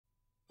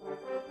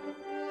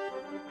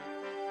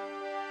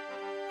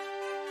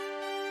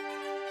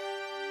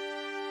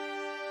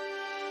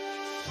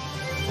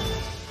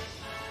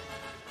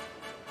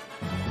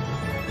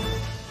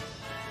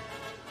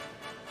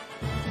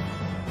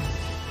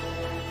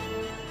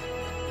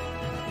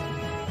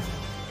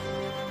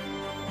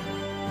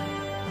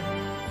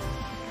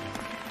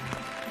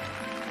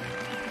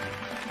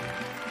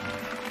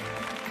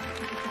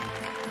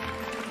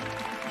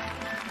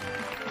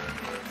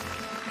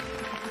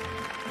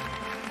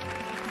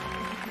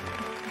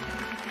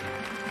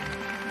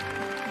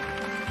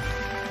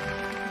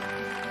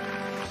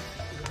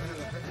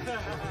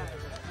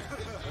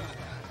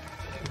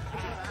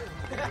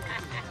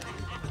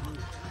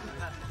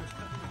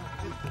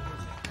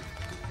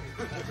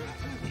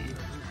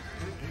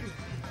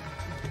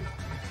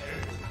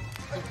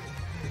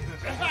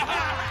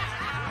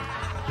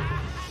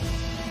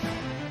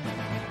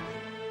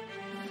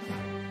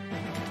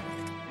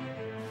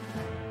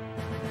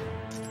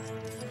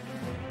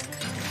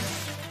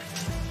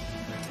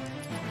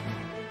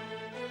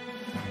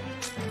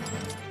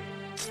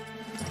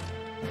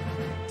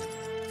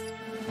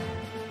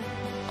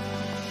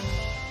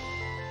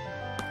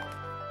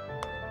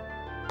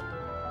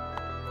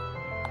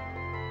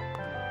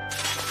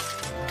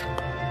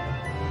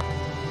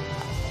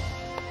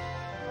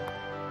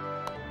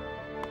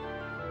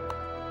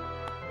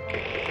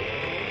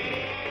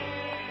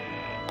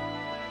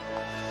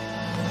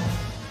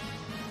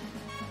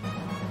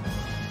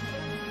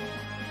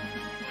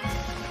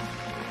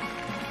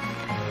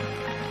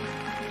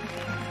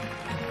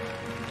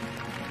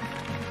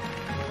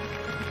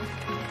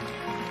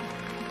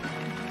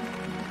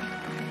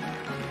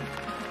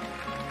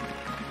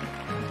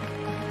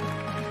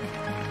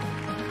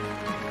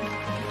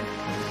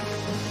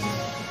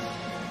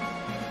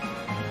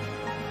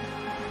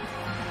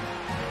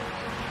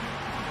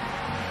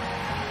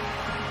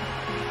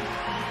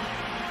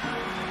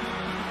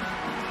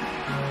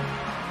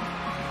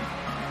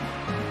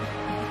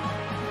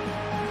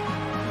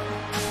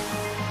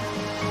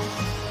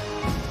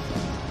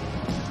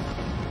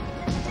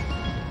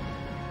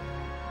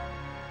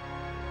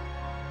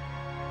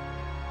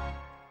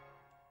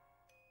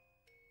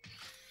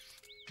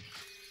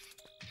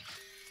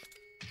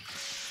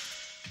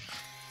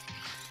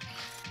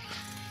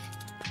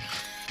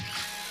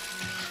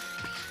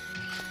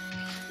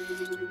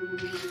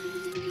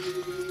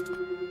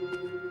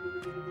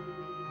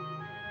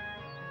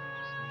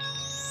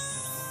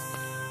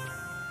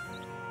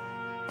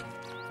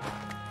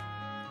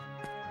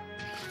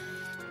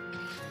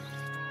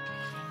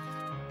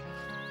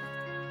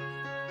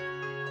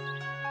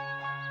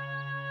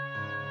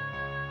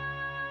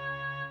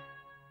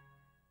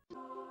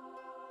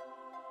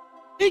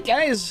Hey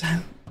guys,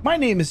 my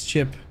name is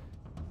Chip,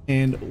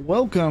 and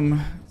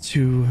welcome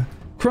to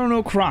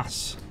Chrono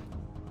Cross.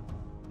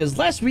 Because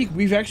last week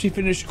we've actually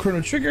finished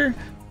Chrono Trigger,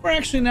 we're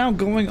actually now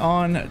going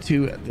on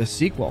to the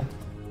sequel.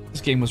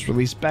 This game was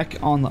released back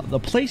on the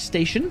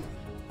PlayStation.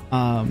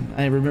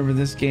 I remember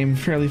this game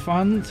very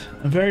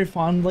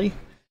fondly,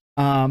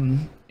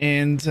 and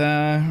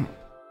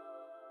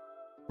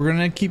we're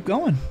gonna keep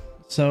going.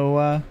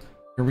 So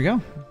here we go.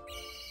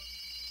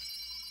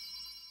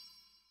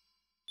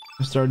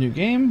 Start a new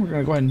game. We're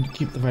gonna go ahead and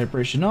keep the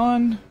vibration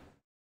on.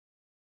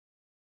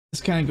 This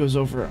kind of goes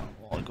over,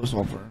 well, it goes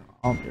over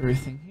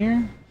everything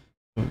here.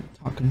 So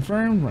talk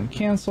confirmed, run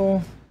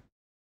cancel,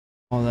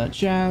 all that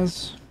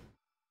jazz.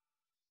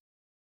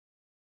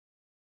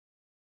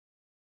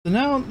 So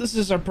now this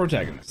is our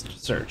protagonist,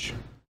 Serge.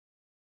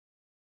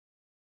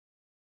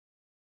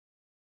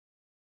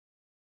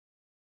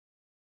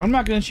 I'm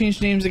not gonna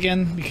change names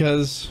again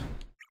because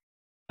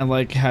I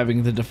like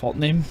having the default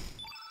name.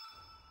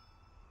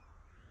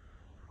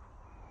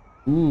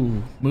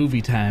 Ooh,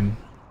 movie time.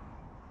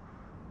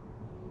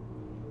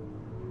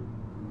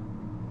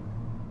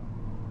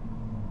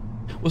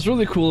 What's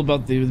really cool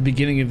about the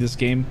beginning of this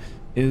game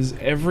is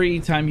every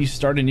time you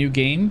start a new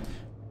game,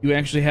 you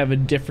actually have a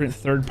different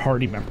third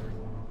party member.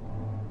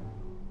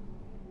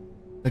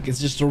 Like, it's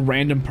just a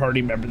random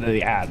party member that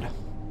they add.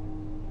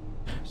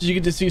 So you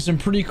get to see some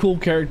pretty cool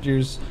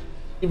characters,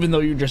 even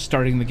though you're just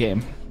starting the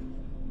game.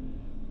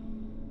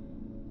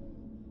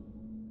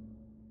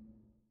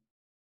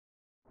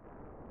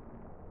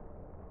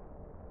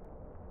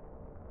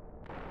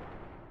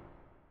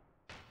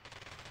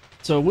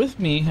 So with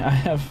me, I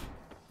have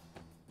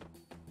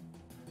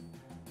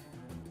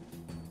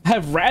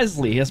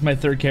Razzly as my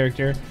third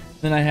character.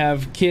 Then I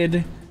have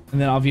Kid,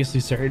 and then obviously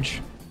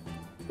Serge.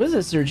 What is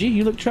it, Serge?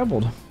 You look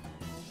troubled.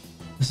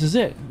 This is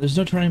it. There's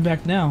no turning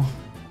back now.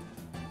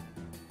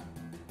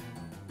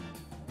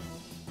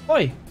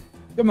 Oi!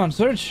 Come on,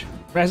 Serge.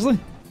 Razzly.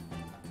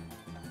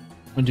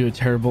 I'm gonna do a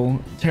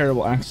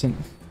terrible accent.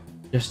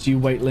 Just you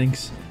white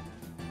links.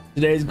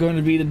 Today's going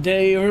to be the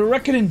day of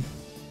reckoning.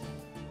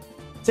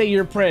 Say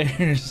your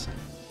prayers.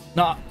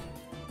 Not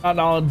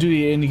all do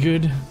you any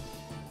good.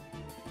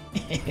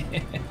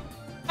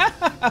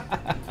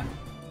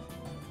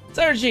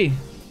 Serge.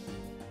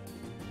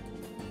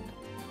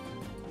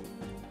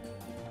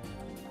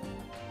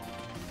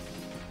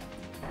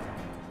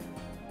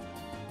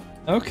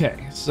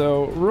 Okay,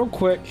 so real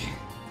quick,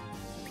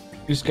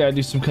 just gotta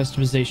do some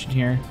customization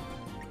here,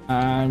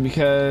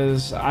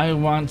 because I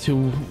want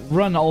to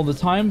run all the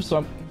time. So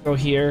I'm gonna go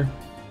here.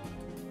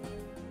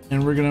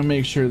 And we're gonna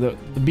make sure that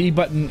the B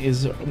button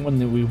is when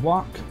that we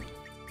walk.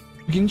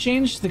 We can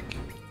change the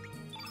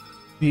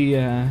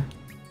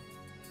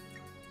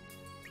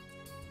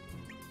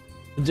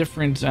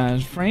different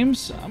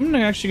frames. I'm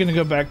actually gonna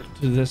go back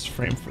to this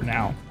frame for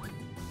now.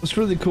 What's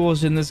really cool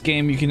is in this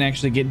game you can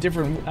actually get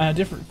different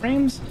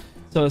frames,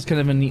 so it's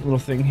kind of a neat little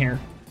thing here.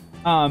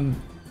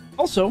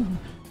 Also,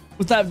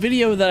 with that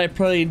video that I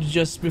played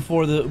just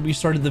before we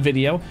started the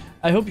video,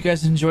 I hope you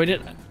guys enjoyed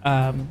it.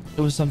 It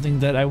was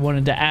something that I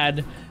wanted to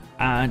add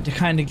to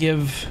kind of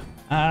give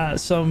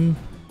some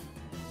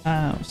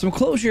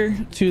closure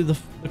to the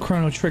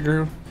Chrono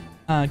Trigger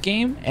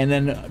game, and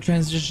then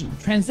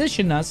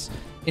transition us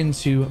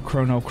into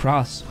Chrono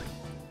Cross.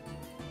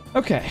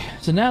 Okay,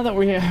 so now that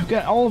we have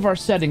got all of our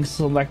settings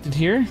selected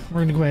here,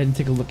 we're gonna go ahead and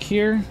take a look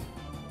here.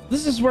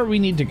 This is where we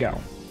need to go.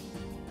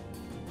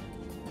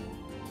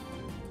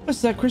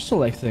 What's that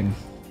crystal-like thing?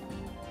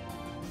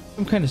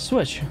 Some kind of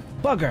switch.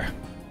 Bugger!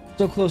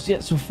 So close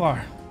yet so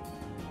far.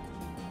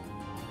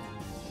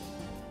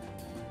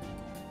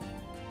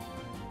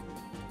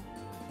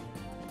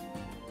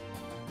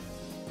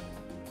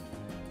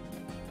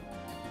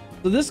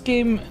 So this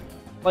game,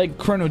 like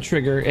Chrono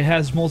Trigger, it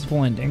has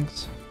multiple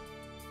endings.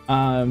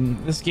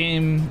 This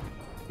game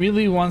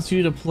really wants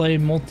you to play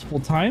multiple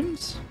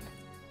times,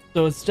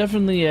 so it's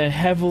definitely a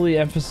heavily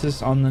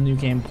emphasis on the New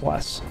Game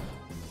Plus.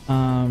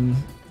 I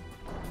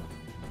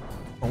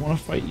want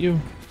to fight you.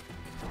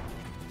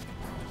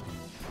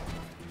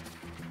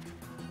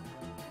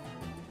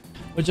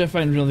 Which I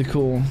find really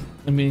cool.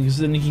 I mean, because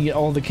then you can get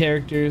all the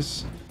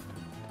characters.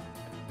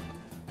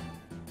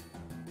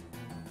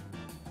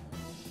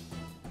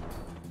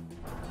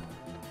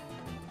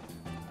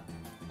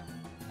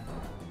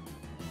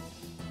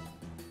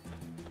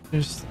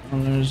 There's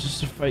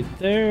just a fight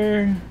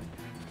there.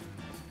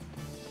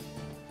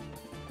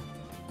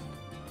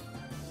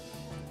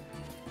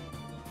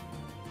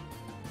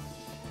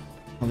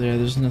 Oh,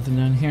 there's nothing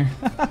down here.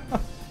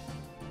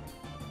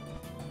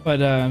 But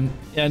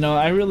yeah, no,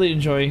 I really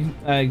enjoy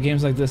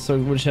games like this, so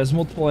which has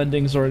multiple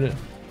endings or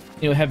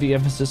heavy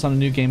emphasis on a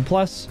New Game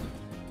Plus,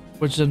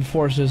 which then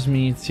forces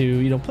me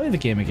to play the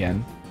game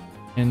again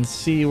and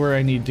see where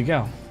I need to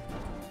go.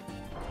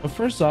 But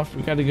first off,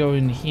 we got to go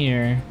in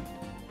here.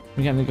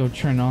 We got to go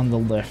turn on the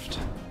lift.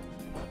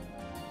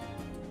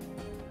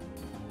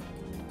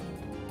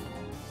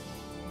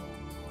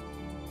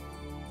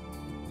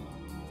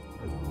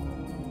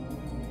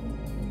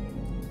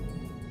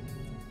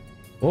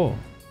 Oh.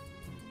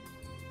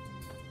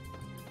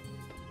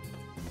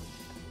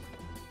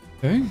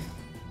 Okay.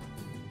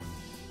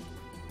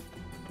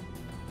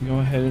 Go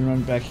ahead and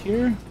run back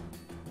here.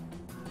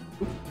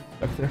 Oop,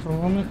 stuck there for a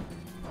moment.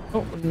 Oh,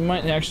 we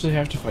might actually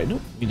have to fight.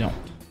 Nope, we don't.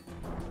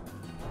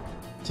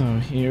 So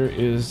here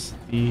is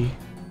the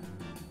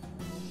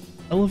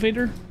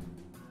elevator,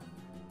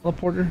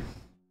 teleporter.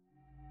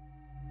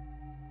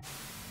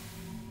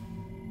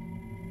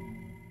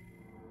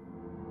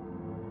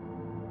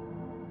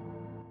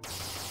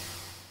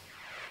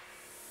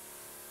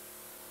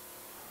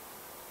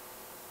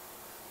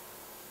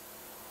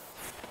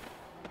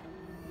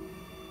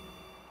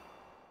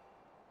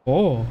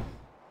 Oh.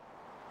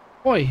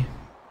 Oi.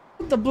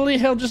 What the bloody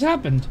hell just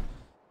happened?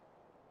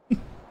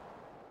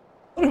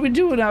 What are we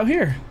doing out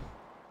here?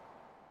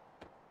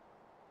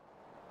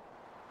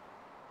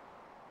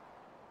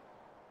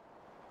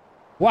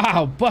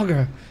 Wow,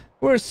 bugger.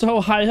 We're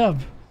so high up.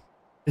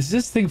 Is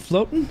this thing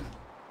floating?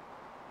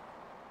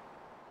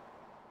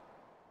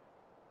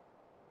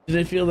 Did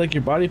it feel like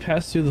your body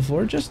passed through the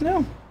floor just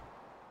now?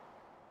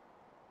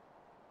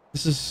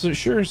 This is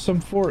sure some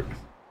fort.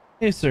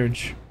 Hey,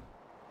 Serge.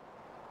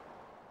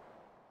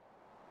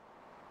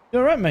 You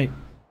alright, mate?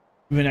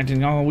 You've been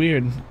acting all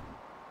weird.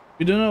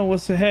 We don't know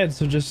what's ahead,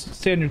 so just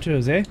stay on your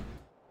toes, eh?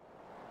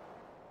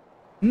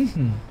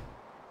 Mm-hmm.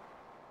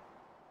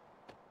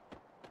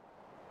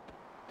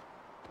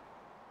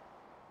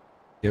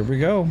 Here we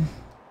go.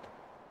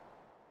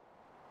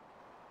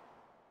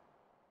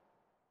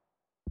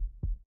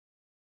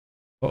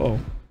 Uh-oh.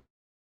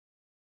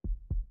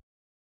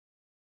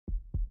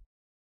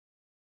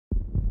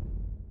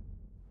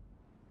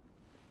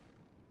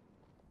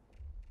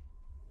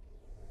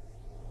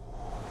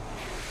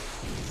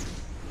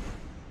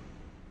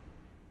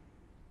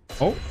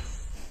 Oh.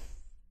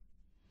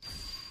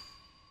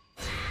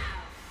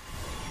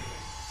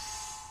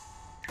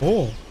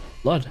 Oh,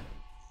 blood.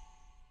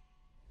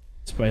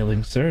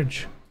 Spiling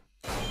Serge.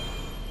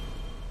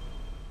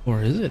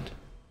 Or is it?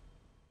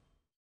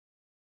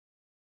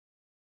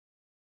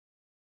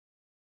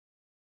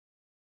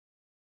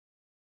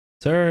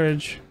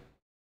 Serge.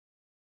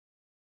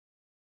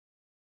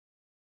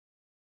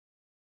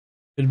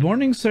 Good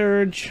morning,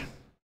 Serge.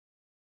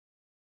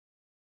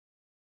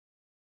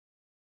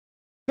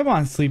 Come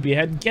on,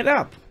 sleepyhead, get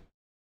up.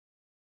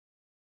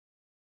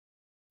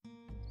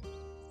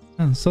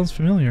 Oh, sounds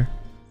familiar.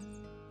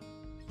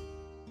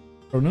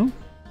 Chrono?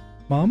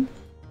 Mom?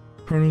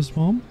 Chrono's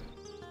mom?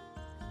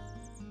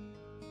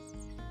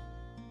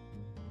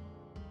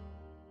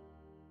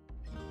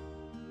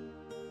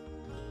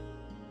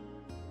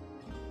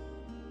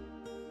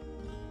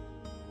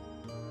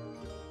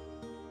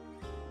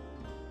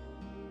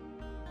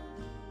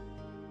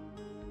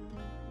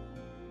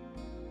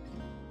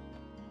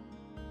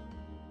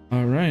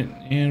 All right,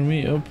 and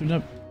we open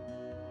up.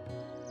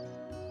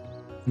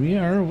 We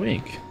are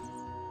awake.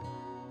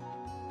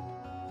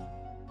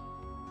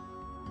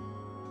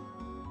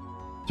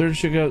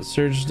 Serge took out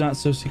Serge's not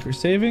so secret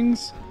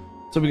savings,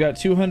 so we got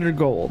 200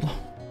 gold.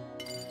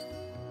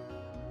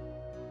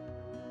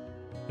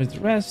 With the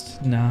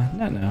rest, nah,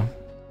 not now.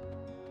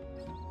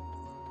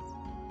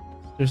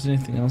 if there's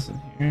anything else in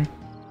here.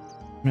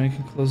 I mean, I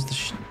can close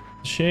the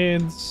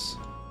shades.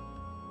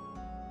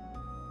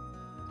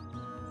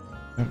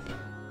 Yep.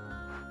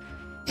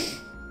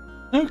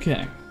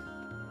 Okay.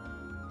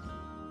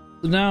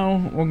 So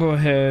now we'll go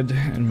ahead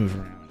and move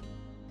around.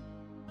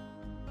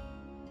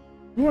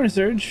 Good morning,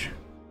 Serge.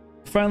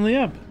 We're finally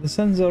up. The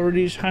sun's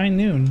already high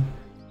noon.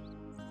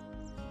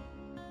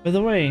 By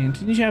the way,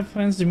 didn't you have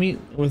plans to meet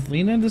with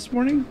Lena this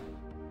morning?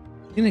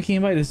 Lena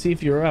came by to see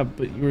if you were up,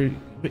 but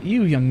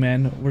you, young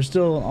man, were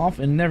still off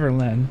in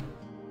Neverland.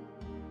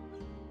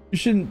 You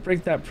shouldn't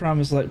break that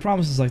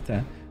promises like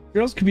that.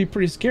 Girls can be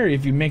pretty scary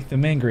if you make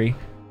them angry.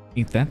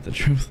 Ain't that the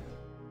truth?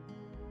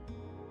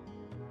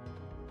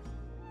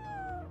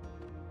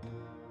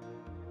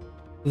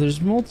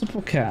 There's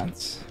multiple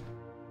cats.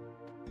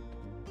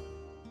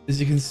 As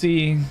you can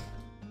see,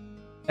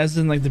 as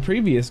in like the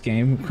previous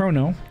game,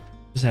 Chrono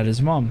just had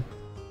his mom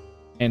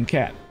and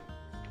cat.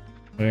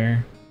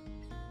 Where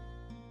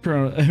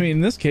Chrono, I mean,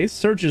 in this case,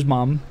 Serge's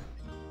mom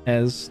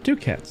has 2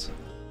 cats.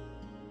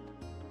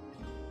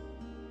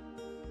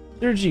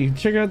 Serge,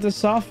 check out this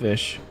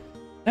sawfish.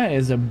 That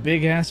is a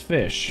big ass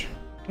fish.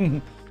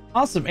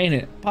 Awesome, ain't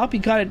it? Poppy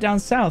caught it down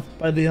south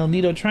by the El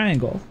Nido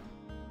Triangle.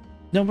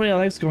 Nobody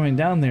likes going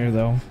down there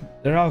though.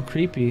 They're all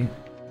creepy.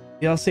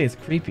 They all say it's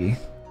creepy.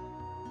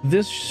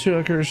 This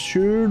sucker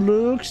sure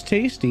looks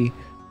tasty.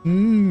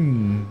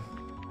 Mmm.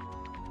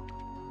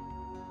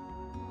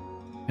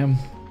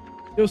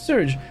 Yo,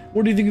 Serge,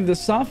 what do you think of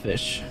this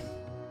sawfish?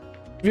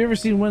 Have you ever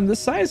seen one this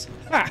size?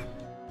 Ha!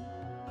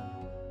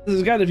 This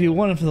has got to be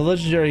one from the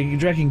legendary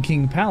Dragon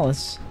King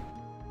Palace.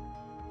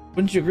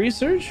 Wouldn't you agree,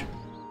 Serge?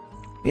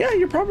 Yeah,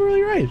 you're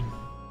probably right.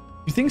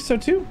 You think so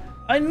too?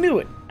 I knew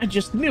it. I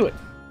just knew it.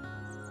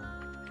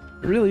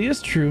 It really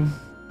is true.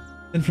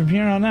 Then from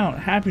here on out,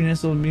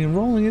 happiness will be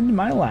rolling into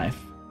my life.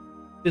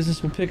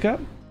 Business will pick up.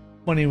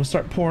 Money will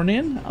start pouring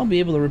in. I'll be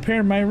able to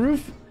repair my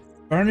roof,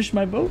 varnish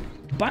my boat,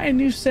 buy a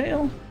new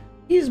sail,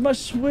 eat as much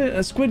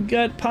squid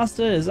gut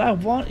pasta as I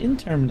want in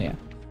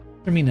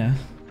Termina.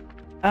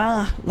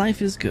 Ah,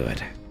 life is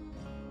good.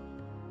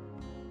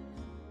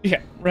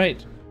 Yeah,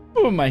 right.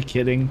 Who am I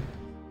kidding?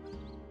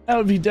 That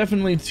would be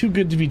definitely too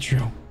good to be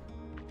true.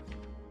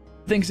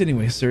 Thanks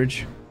anyway,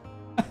 Serge.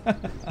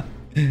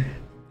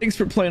 Thanks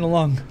for playing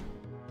along.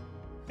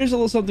 Here's a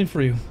little something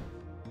for you.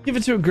 Give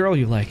it to a girl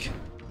you like.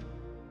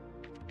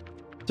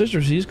 Serge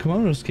receives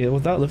Chrono scale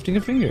without lifting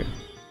a finger.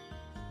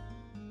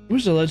 I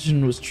wish the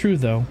legend was true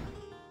though.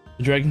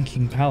 The Dragon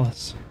King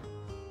Palace.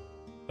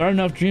 There aren't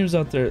enough dreams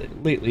out there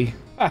lately.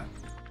 Ha!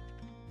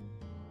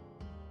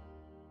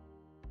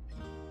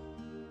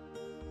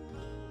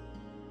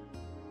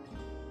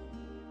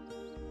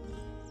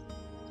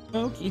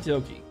 Okie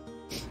dokie.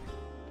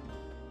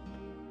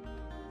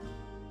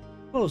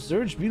 Hello,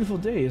 Serge. Beautiful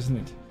day, isn't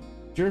it?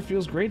 Sure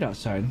feels great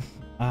outside.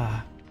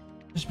 Ah,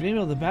 just being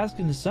able to bask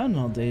in the sun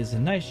all day is a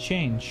nice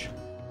change.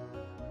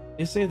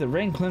 They say the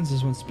rain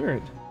cleanses one's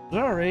spirit. At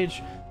our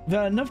age, we've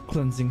had enough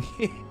cleansing.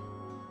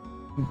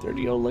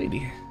 Dirty old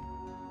lady.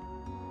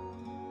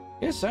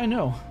 Yes, I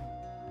know.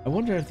 I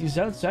wonder if these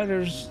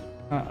outsiders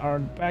are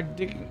back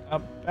digging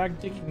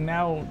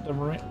now. The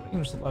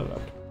rain's allowed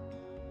up.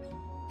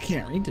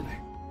 Can't read today.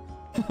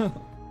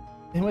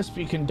 They must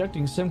be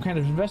conducting some kind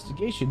of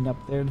investigation up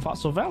there in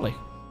Fossil Valley.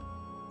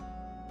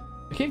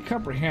 I can't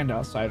comprehend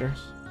outsiders.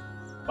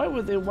 Why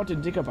would they want to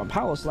dig up a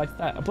palace like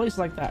that? A place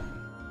like that?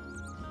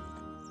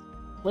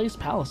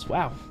 Palace.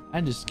 Wow.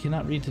 I just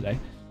cannot read today.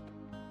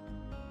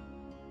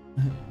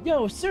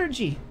 Yo,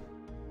 Serge! I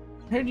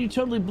heard you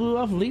totally blew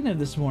off Lena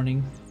this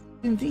morning.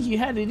 Didn't think you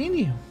had it in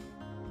you.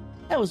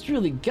 That was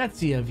really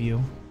gutsy of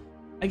you.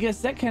 I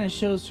guess that kind of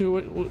shows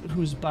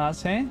who's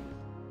boss, hey?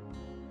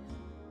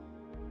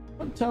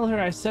 Don't tell her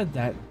I said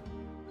that.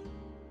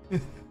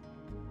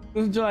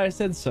 Don't tell her I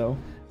said so.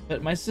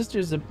 But my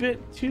sister's a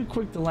bit too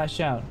quick to lash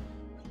out.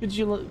 Could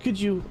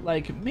you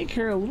like make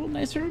her a little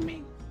nicer to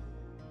me?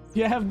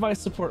 You have my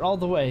support all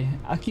the way.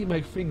 I'll keep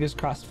my fingers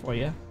crossed for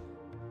you.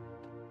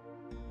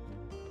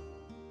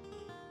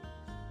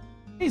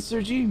 Hey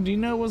Serge, do you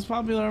know what's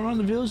popular around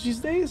the village these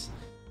days?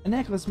 A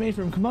necklace made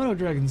from Komodo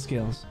dragon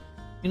scales.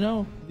 You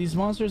know, these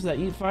monsters that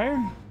eat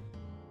fire?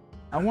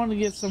 I want to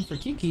get some for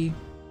Kiki.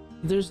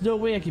 There's no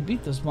way I can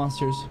beat those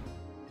monsters.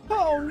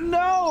 Oh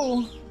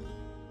no!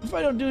 If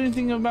I don't do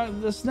anything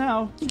about this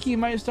now, Kiki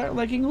might start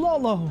liking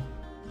Lolo.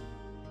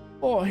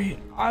 Boy,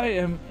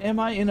 am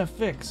I in a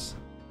fix.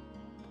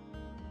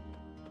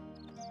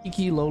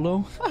 Kiki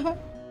Lolo.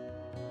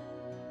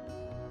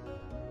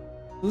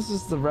 This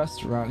is the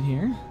restaurant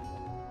here.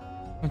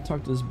 I'm gonna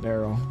talk to this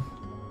barrel.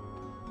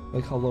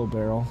 Like, hello,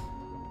 barrel.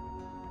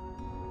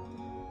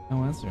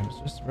 No answer, it's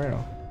just a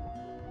barrel.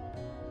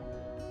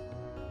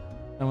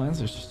 No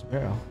answer, it's just a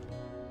barrel.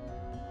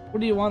 What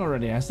do you want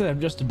already? I said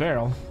I'm just a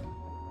barrel.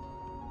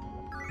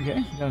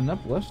 Okay, got an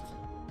uplift.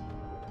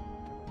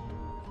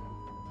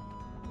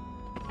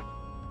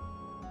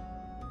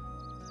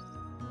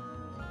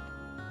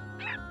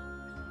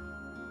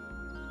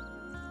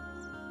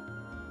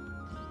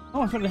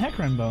 Oh, I found a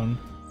Heckran bone.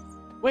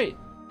 Wait,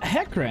 a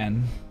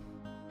Heckran?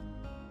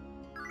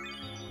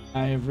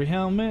 Ivory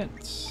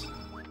helmet.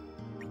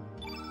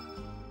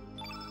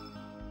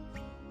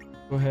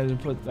 Go ahead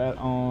and put that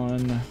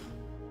on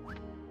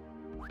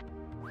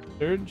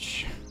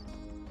Serge.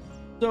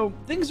 So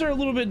things are a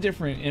little bit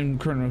different in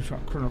Chrono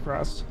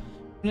Cross.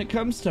 When it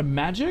comes to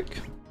magic,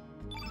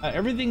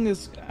 everything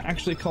is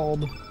actually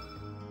called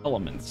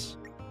elements.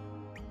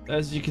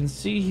 As you can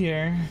see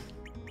here.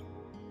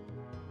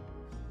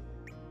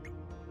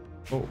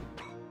 Oh,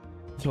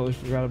 totally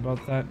forgot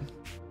about that.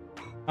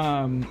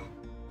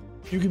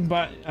 You can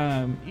buy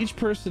each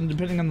person,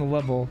 depending on the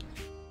level,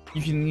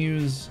 you can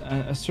use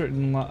a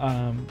certain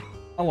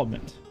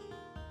element,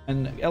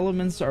 and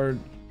elements are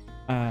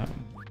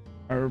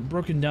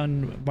broken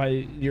down by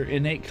your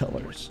innate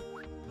colors.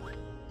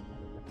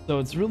 So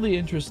it's really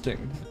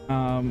interesting.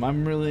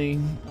 I'm really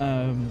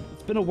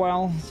it's been a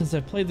while since I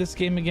played this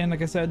game again,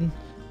 like I said,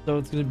 so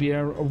it's going to be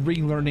a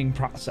relearning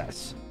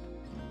process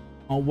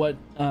on what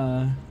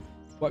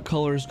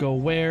colors go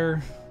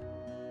where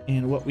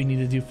and what we need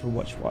to do for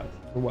what.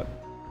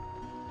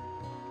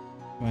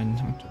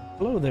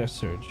 Hello there,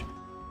 Serge.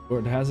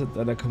 Word has it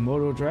that a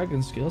Komodo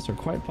dragon scales are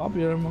quite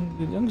popular among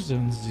the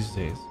youngsters these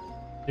days.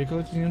 You're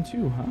collecting them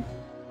too, huh?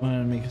 Want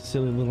to make a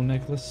silly little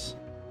necklace?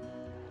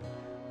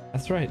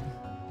 That's right.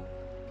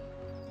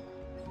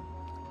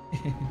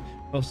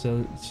 Well,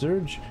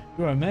 Serge,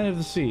 you are a man of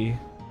the sea. You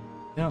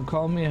don't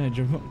call me a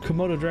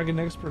Komodo dragon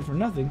expert for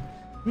nothing.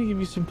 Let me give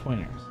you some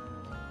pointers.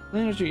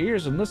 Clean out your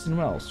ears and listen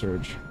well,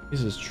 Serge.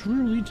 This is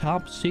truly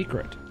top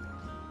secret.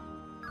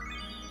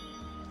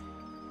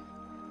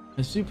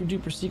 The super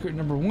duper secret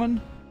number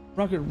 1,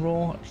 rock and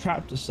roll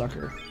trap to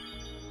sucker.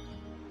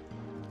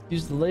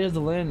 Use the lay of the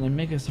land and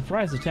make a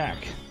surprise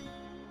attack.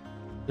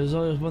 There's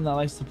always one that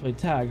likes to play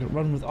tag.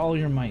 Run with all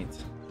your might.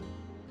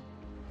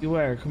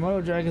 Beware,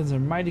 Komodo dragons are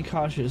mighty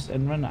cautious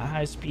and run at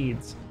high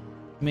speeds.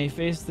 You may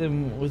face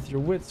them with your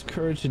wits,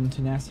 courage, and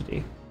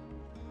tenacity.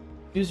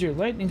 Use your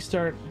lightning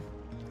start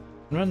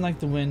and run like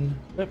the wind.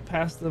 Whip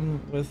past them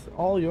with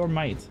all your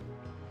might.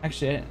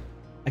 Actually,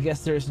 I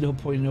guess there is no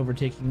point in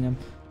overtaking them.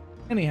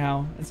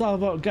 Anyhow, it's all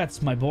about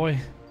guts, my boy.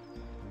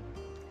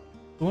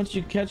 Once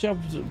you catch up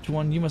to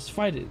one, you must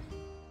fight it.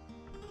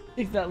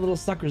 Kick that little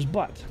sucker's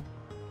butt.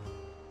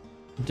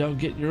 Don't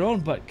get your own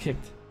butt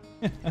kicked.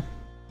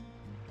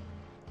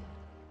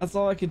 That's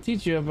all I can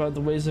teach you about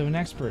the ways of an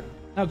expert.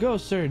 Now go,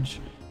 Serge.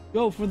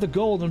 Go for the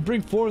gold and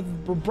bring forth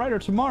a brighter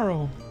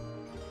tomorrow.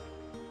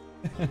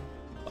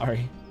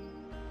 Sorry.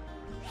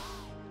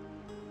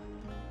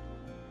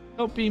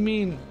 Don't be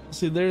mean.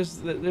 See, there's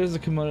the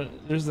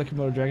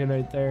Komodo dragon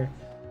right there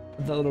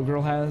that the little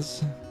girl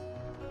has.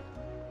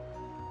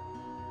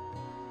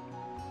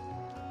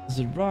 Is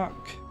it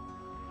rock?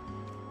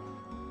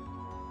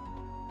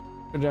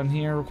 Go down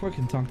here real quick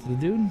and talk to the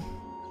dude.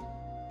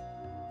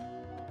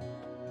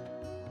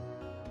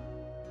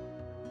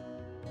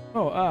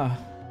 Oh,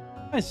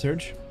 hi,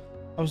 Serge.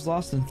 I was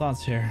lost in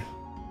thoughts here.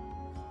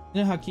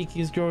 You know how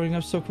Kiki is growing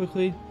up so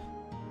quickly?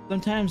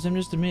 Sometimes I'm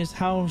just amazed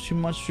how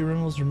much she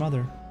resembles her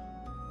mother.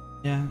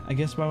 Yeah, I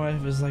guess my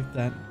wife is like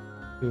that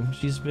too.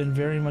 She's been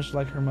very much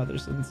like her mother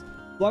since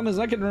as long as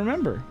I can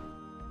remember.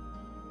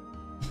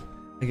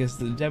 I guess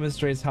that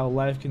demonstrates how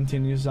life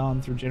continues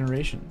on through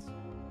generations.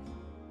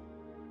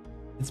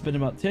 It's been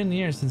about 10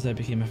 years since I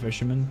became a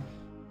fisherman.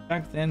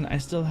 Back then, I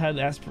still had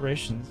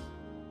aspirations,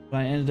 but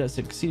I ended up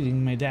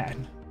succeeding my dad.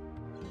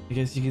 I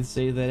guess you could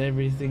say that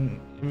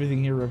everything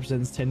here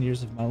represents 10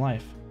 years of my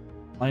life.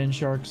 Lion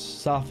sharks,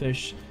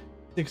 sawfish,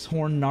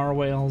 6-horned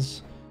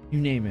narwhals, you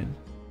name it.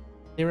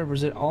 They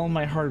represent all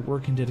my hard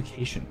work and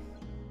dedication.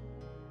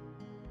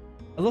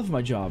 I love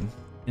my job,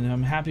 and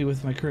I'm happy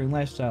with my current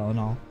lifestyle and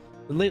all.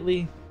 But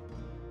lately,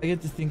 I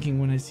get to thinking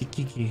when I see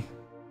Kiki,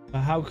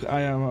 how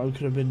I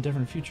could have been a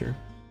different future.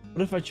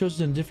 What if I chose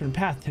a different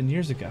path 10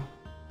 years ago?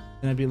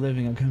 Then I'd be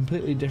living a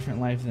completely different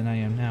life than I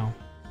am now.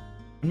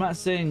 I'm not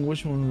saying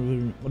which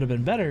one would have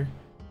been better.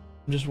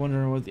 I'm just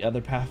wondering what the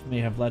other path may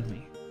have led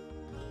me.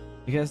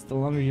 I guess the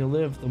longer you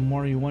live, the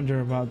more you wonder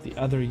about the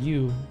other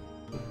you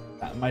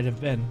that might have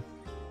been.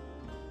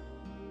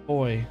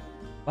 Boy,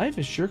 life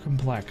is sure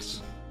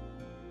complex.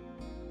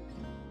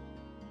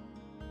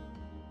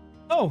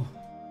 Oh,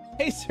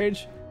 hey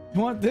Serge,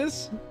 you want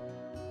this?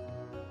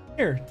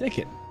 Here, take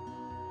it.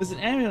 It's an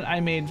amulet I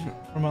made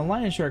from a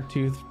lion shark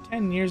tooth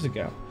 10 years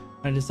ago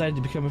when I decided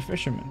to become a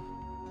fisherman.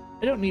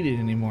 I don't need it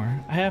anymore.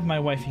 I have my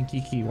wife and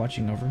Kiki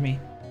watching over me.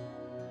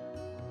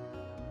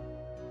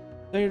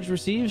 Serge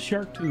receives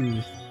shark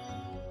tooth.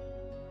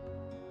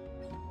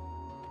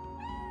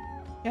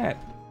 Cat.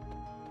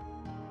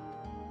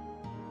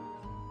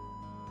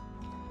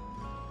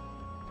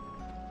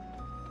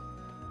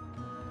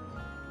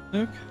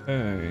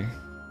 Okay.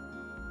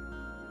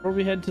 Before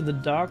we head to the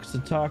docks to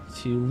talk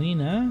to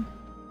Lena,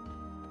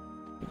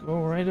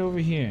 go right over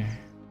here.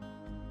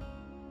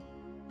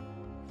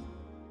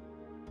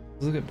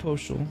 Look at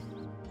Poshel.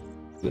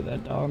 Look at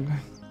that dog.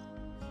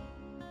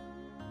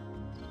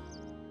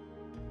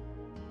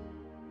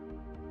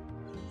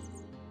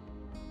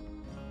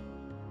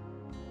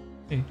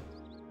 Hey,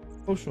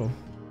 Poshel.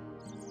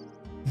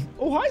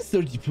 Oh, hi,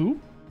 Serge Poo.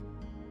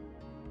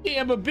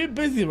 Yeah, I'm a bit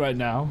busy right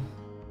now.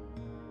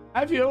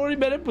 Have you already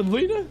met up with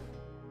Lena?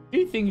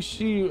 He thinks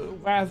she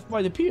was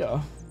by the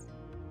pier.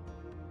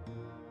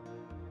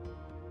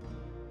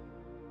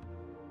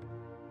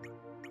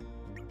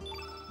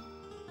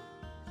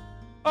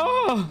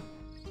 Oh,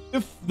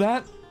 if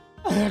that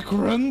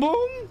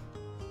Akronbone?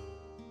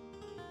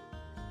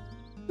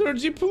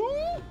 Serge Poo?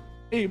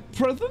 A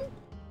present?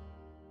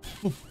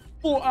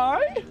 For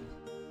I?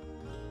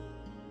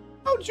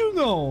 How'd you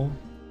know?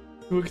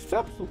 To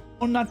accept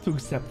or not to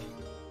accept?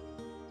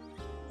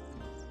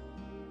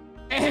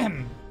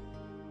 Ahem.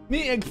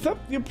 Me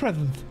accept your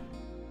present.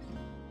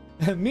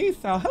 Me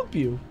shall help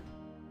you.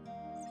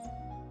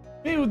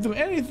 Me will do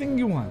anything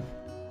you want.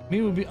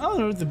 Me will be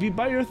honored to be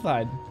by your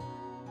side.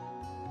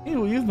 Me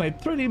will use my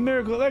pretty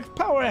Miracle X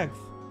Power X.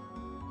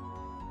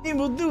 Me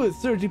will do it,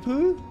 Serge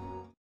Poo.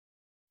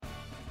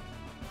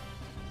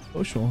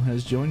 Social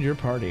has joined your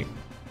party.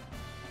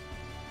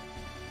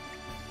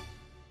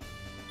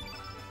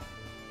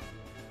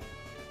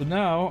 So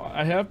now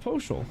I have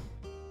Poshul,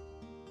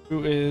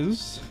 who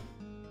is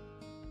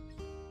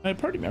my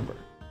party member.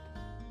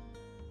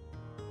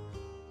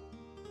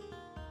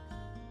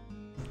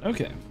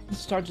 Okay,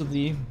 let's start with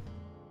the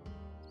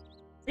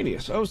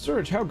radius. Oh,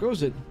 Serge, how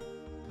goes it?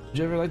 Would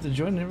you ever like to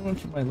join everyone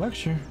for my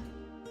lecture?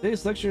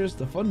 Today's lecture is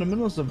the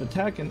fundamentals of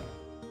attack and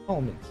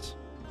elements.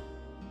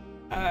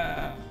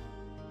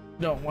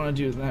 Don't want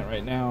to do that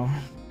right now,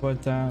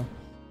 but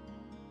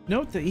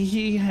note that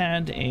he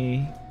had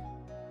a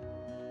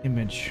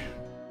image.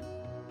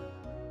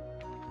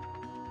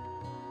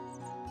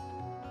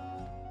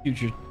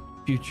 Future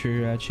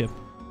chip.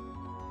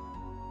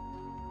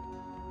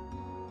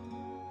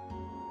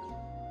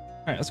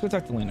 All right, let's go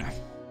talk to Lena.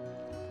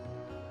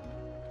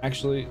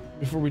 Actually,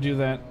 before we do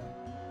that,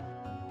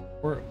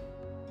 we're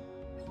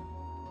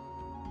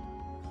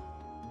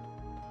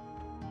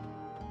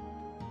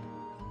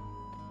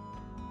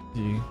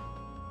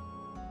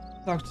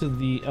talk to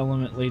the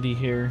element lady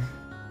here.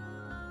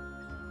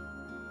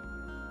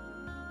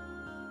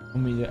 Show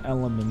me the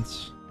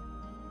elements.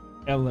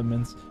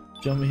 Elements.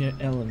 Show me your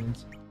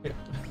elements.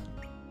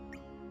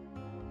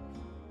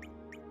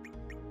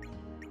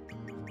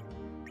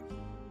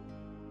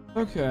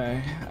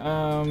 Okay.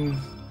 How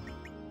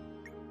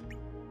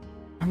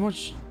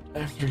much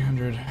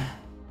F300?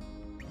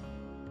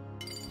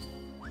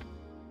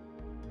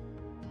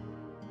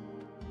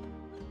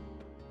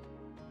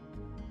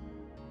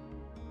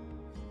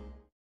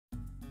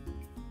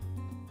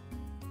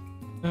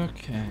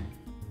 Okay.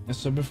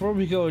 So before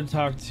we go and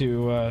talk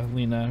to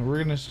Lena,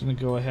 we're just gonna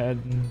go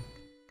ahead and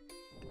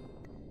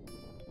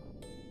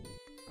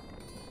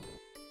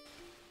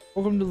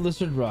welcome to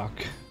Lizard Rock,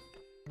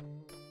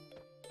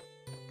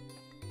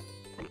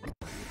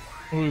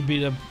 where we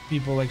beat up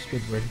people like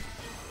Squidward.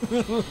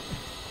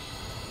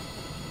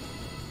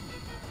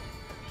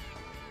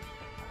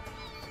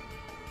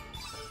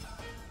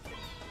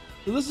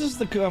 So this is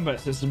the combat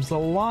system. It's a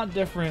lot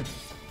different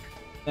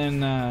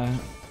than a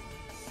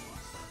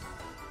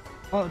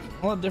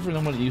lot different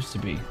than what it used to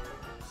be.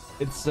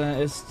 It's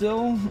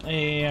still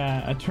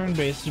a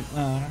turn-based,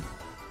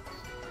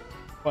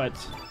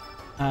 but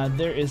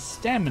there is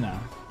stamina.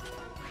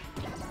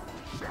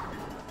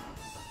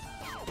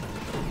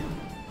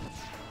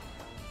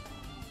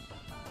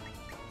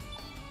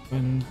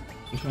 And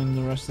defend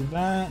the rest of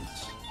that.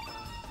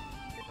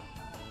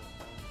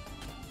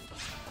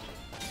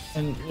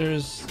 And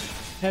there's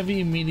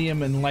heavy,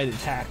 medium, and light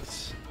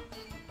attacks.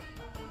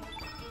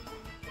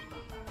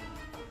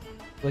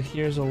 Like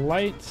here's a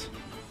light.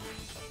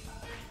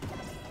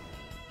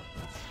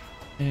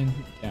 And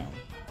down.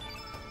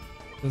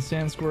 The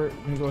sand squirt,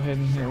 I'm gonna go ahead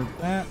and hit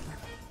with that.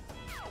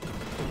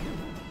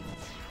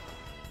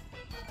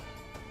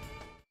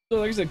 So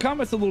like I said,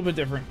 combat's a little bit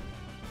different.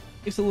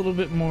 It's a little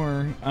bit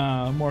more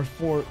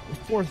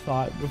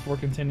forethought before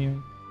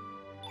continuing.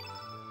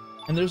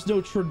 And there's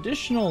no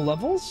traditional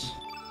levels,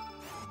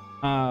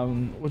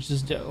 which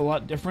is a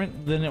lot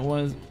different than it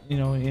was, you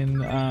know, in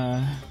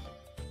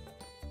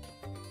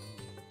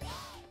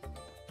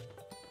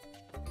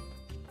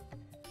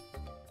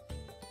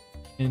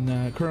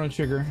Chrono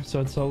Trigger. So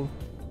it's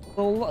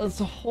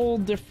a whole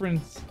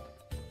different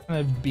kind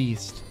of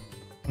beast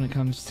when it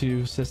comes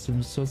to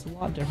systems. So it's a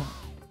lot different.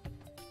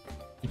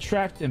 We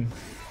trapped him.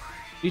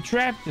 We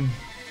trapped him.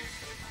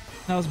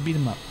 Now let's beat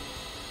him up.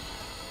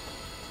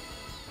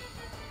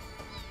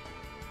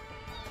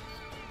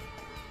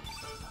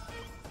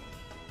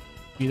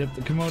 Beat up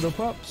the Komodo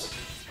pups.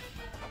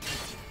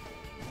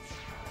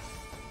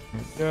 There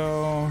we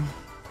go.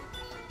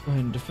 Go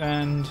ahead and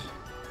defend.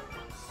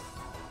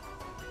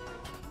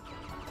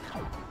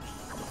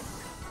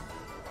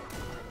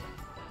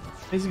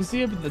 As you can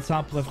see up at the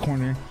top left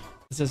corner,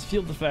 it says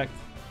field effect.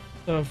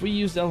 So if we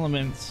use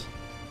elements,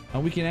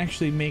 we can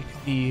actually make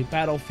the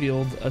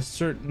battlefield a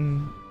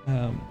certain,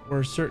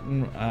 where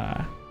certain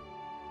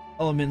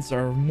elements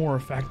are more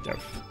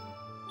effective.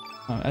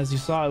 As you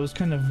saw, it was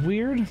kind of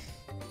weird.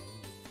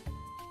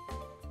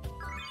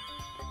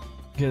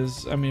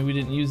 Because, I mean, we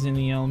didn't use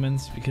any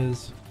elements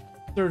because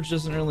Surge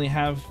doesn't really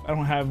have, I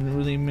don't have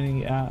really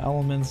many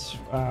elements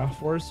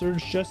for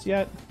Surge just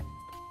yet.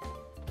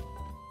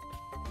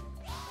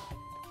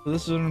 So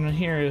this one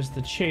here is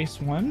the chase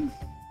one.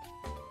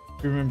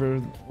 Remember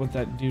what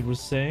that dude was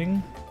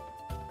saying.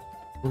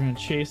 We're gonna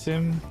chase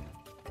him,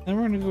 then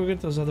we're gonna go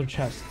get those other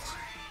chests.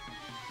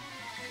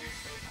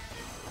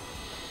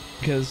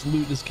 Because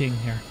loot is king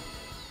here.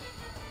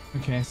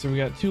 Okay, so we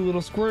got 2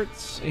 little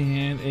squirts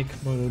and a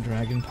Komodo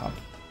dragon pup.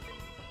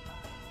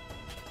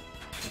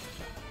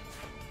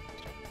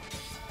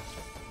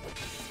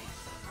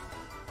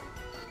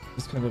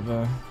 Just kind of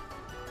a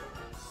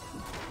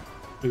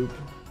poop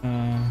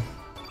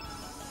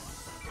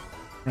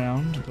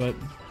round, but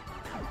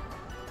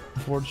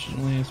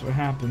unfortunately that's what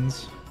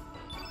happens.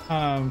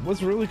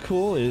 What's really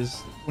cool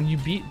is when you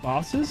beat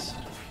bosses,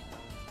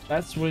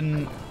 that's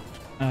when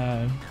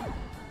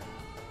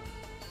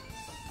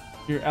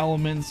your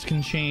elements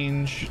can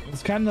change.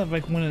 It's kind of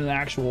like when an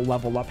actual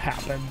level up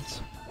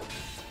happens.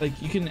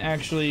 Like you can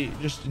actually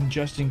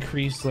just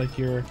increase like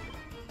your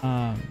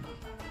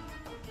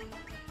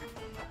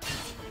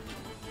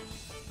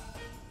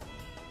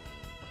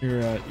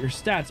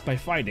stats by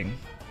fighting,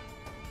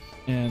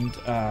 and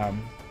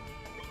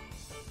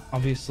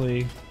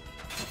obviously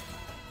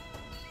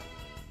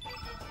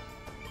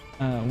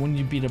when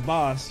you beat a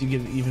boss you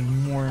get even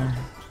more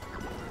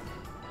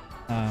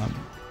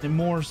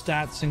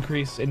stats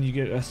increase and you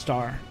get a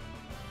star,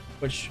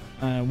 which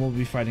we'll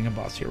be fighting a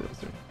boss here real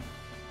soon.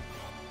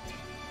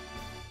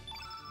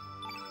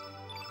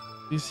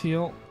 Please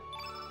heal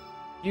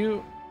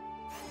you,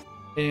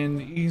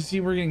 and you can see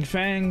we're getting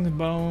fang,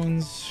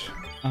 bones,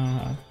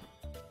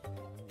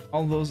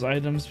 all those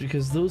items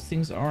because those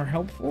things are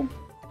helpful.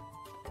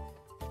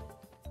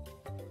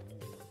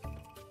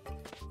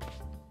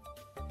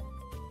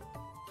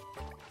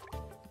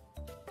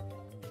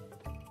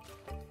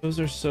 Those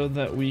are so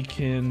that we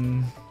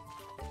can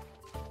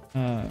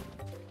find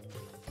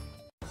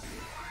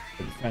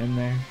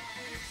there.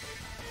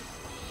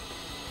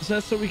 So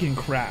that's so we can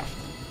craft.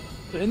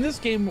 So in this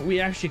game we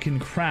actually can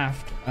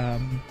craft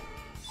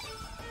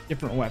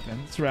different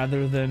weapons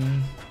rather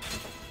than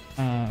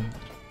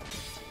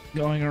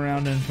going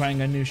around and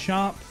finding a new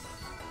shop.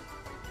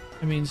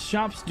 I mean,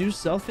 shops do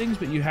sell things,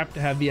 but you have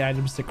to have the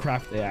items to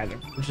craft the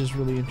item, which is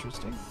really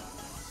interesting.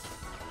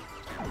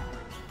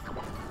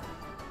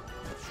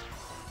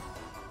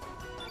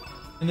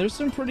 And there's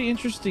some pretty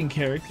interesting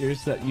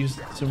characters that use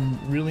some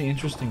really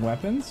interesting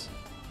weapons.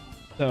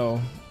 So,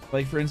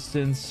 like for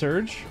instance,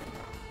 Serge,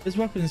 his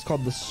weapon is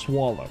called the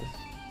Swallow.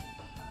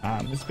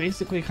 It's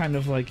basically kind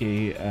of like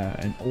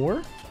an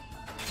oar.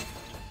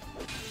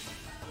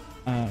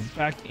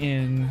 Back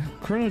in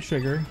Chrono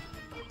Trigger,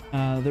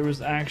 there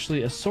was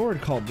actually a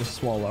sword called the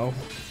Swallow.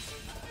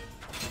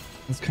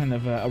 It's kind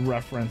of a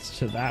reference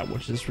to that,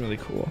 which is really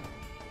cool.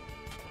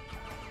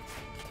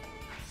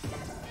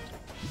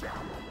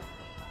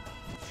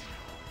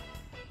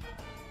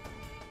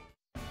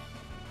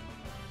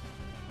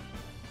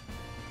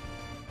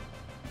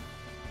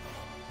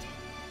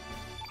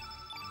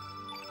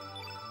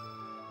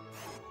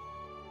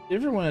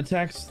 Everyone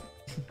attacks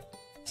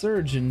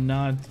Serge and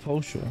not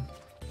Poshul.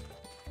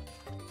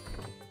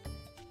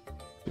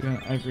 We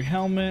got an ivory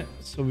helmet,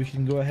 so we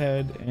can go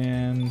ahead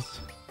and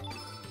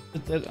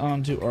put that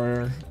onto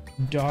our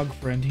dog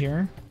friend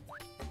here.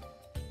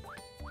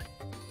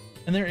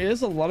 And there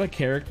is a lot of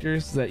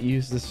characters that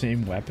use the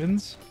same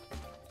weapons,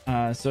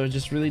 so it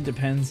just really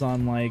depends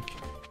on like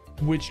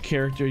which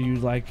character you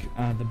like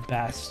the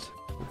best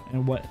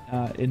and what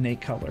innate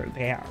color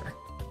they are.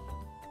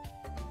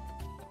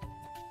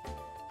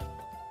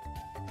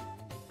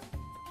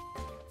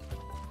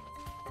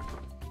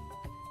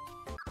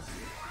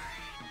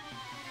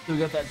 So we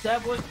got that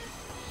tablet.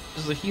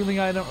 This is a healing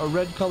item, a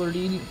red colored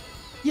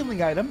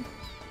healing item.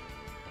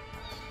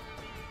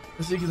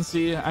 As you can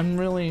see, I'm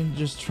really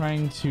just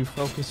trying to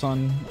focus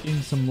on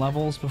getting some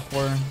levels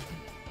before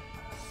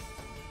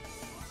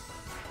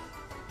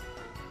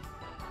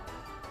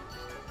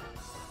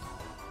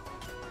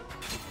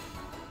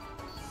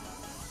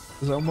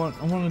because I want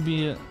to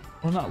be,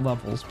 well, not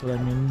levels, but I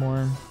mean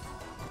more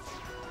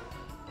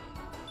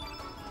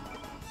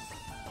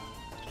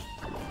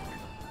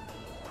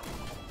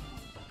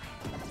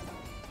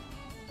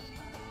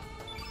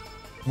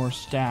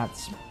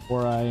stats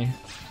before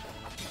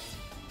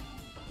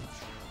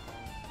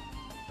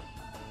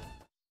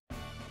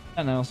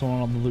and I also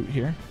want all the loot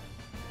here.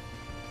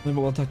 Then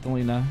we'll attack the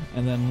Lena,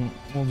 and then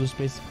we'll just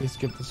basically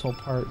skip this whole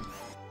part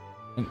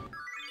and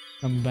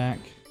come back.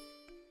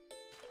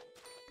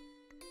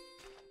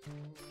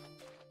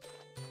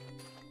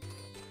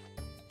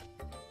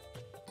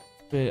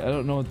 Wait, I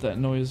don't know what that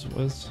noise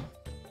was.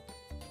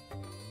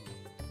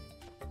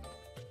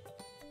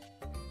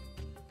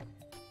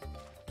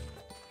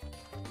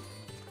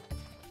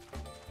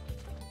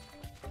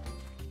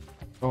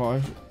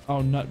 Oh,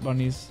 nut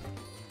bunnies.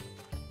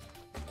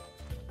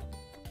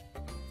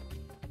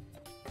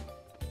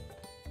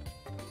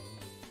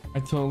 I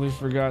totally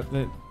forgot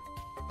that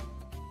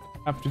I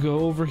have to go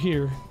over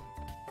here,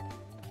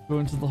 go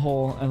into the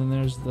hole, and then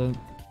there's the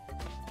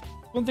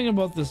One thing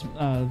about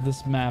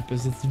this map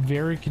is it's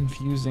very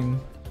confusing.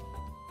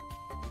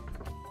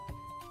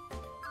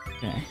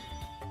 Okay.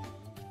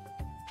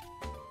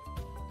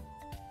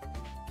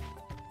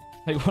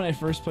 Like when I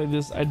first played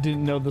this, I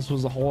didn't know this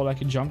was a hole I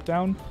could jump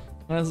down.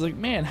 And I was like,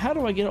 man, how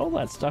do I get all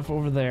that stuff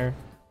over there?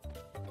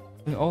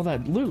 Like, all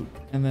that loot.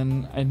 And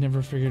then I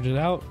never figured it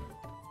out.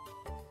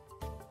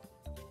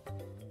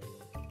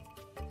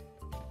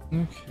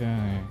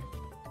 Okay.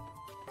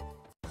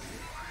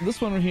 This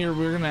one right here,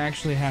 we're gonna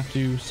actually have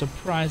to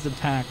surprise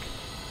attack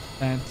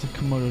that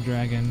Komodo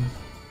dragon.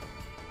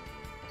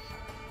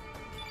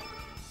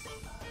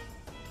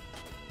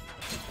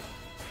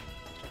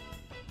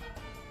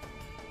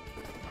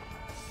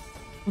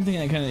 One thing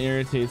that kind of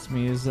irritates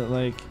me is that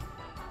like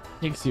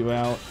takes you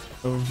out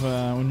of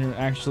when you're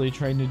actually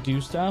trying to do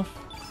stuff,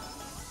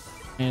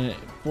 and it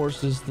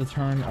forces the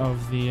turn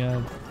of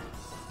the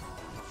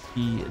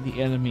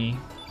enemy,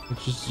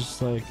 which is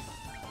just like,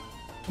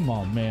 come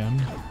on,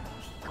 man.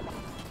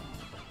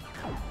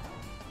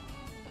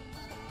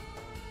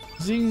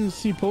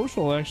 See,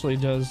 Poshul actually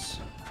does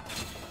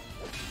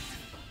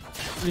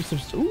pretty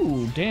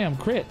ooh, damn,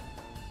 crit.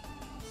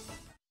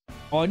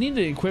 Oh, I need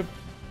to equip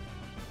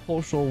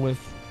Poshul with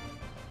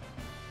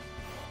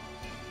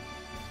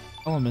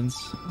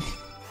elements.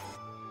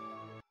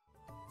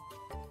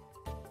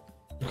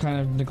 I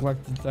kind of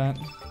neglected that.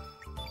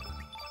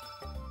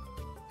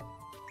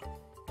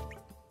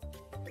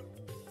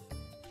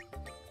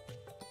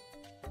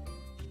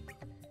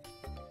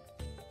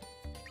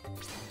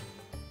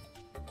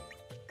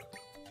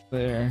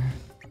 There.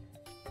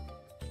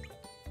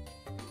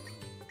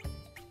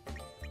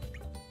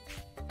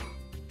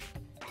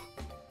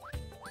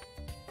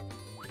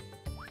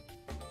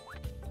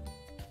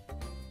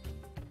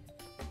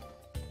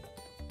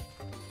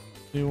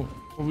 So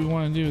what we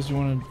want to do is we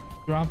want to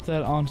drop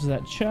that onto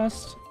that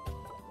chest,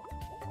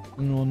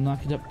 and we'll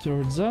knock it up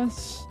towards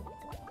us.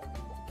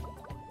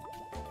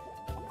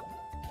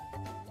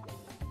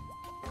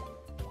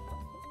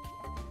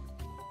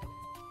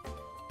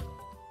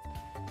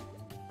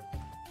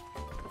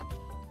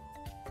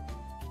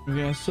 We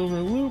got a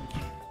silver loop.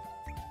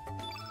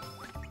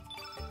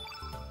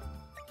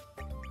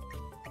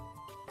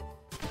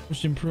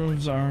 Which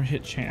improves our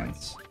hit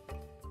chance,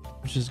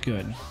 which is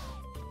good.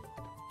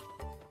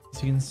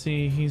 As you can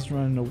see, he's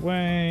running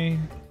away.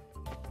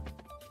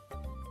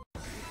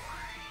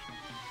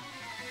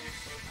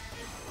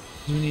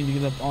 We need to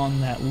get up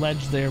on that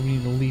ledge there. We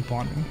need to leap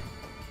on him.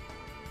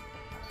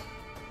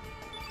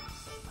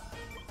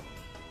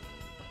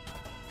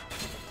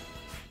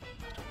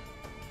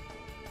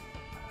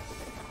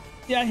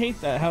 Yeah, I hate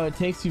that, how it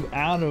takes you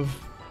out of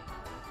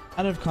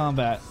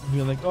combat.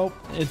 You're like, oh,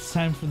 it's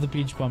time for the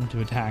beach bum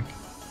to attack.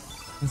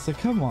 It's like,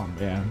 come on,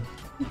 man.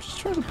 I'm just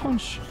trying to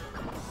punch.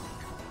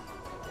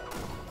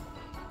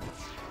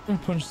 I'm gonna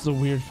punch the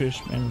weird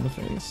fish man in the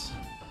face.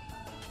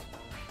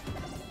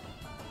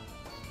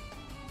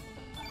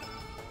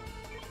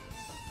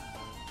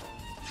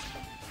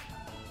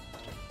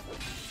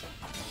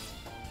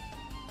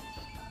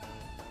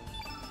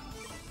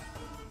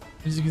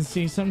 As you can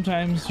see,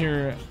 sometimes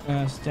your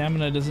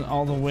stamina doesn't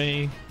all the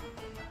way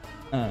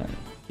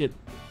get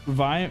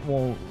revived,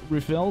 well,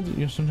 refilled.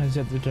 You sometimes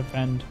have to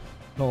defend.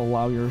 It'll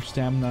allow your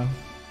stamina.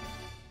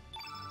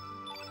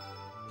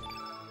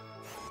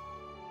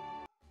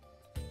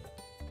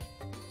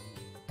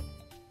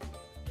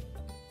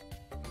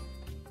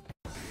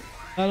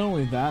 Not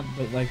only that,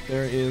 but like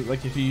there is,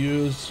 like if you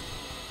use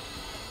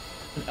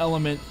an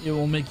element, it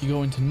will make you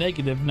go into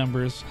negative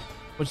numbers,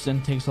 which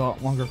then takes a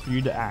lot longer for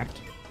you to act.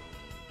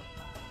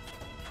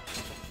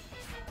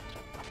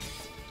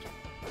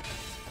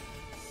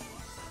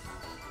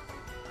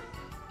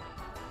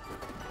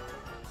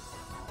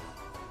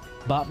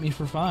 Bop me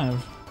for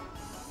 5.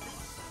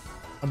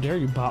 How dare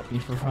you bop me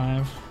for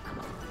 5?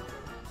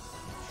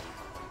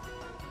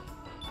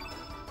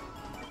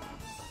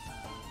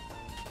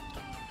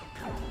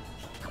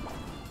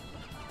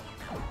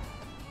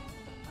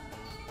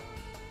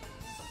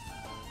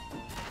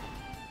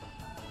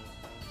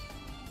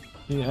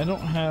 See, I don't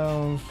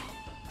have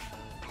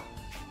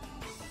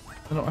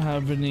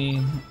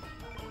any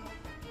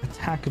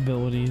attack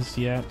abilities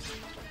yet.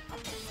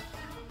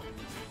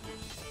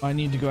 I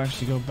need to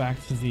actually go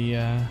back to the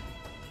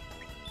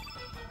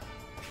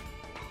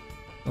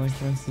like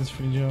for instance, if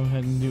we go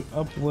ahead and do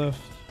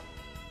uplift,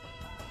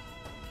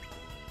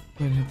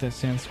 go ahead and hit that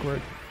sand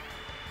squirt.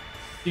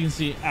 You can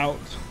see out.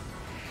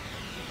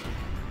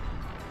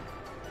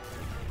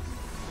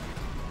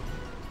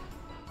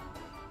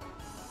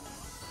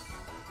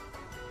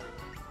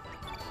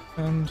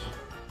 And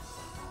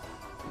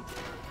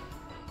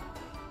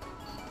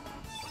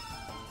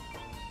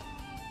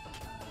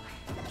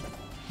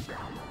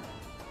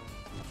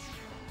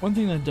one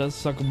thing that does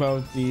suck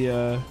about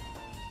the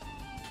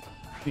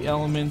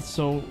elements,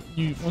 so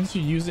once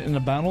you use it in a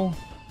battle,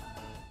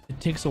 it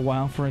takes a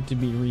while for it to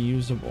be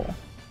reusable.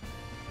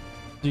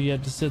 So you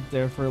have to sit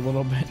there for a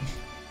little bit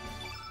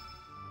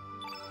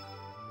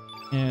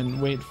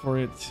and wait for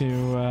it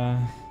to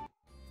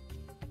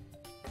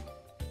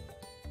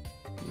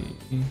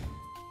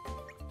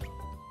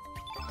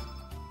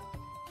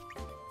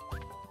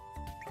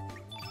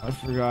I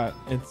forgot.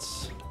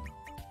 It's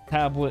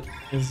tablet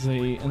is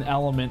an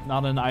element,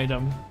 not an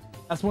item.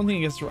 That's one thing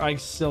I guess I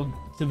still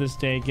to this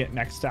day get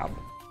mixed up.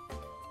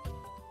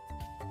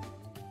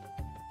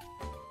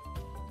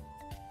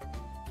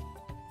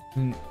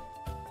 And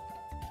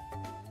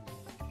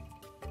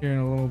here in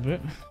a little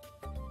bit.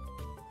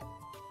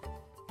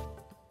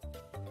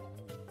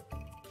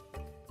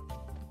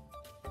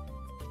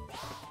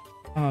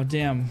 Oh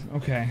damn.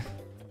 Okay,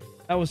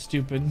 that was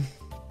stupid.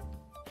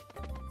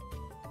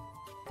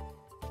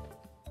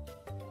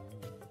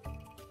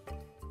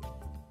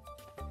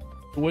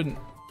 It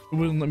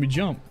wouldn't let me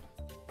jump.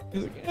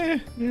 He's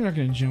like, you're not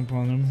gonna jump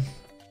on him.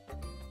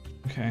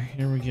 Okay,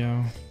 here we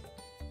go.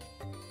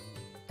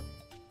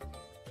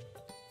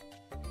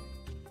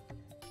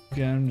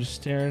 Again, I'm just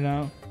staring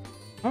out.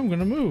 I'm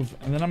gonna move,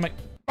 and then I'm like,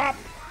 pop.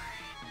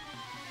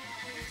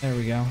 There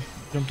we go.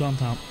 Jumped on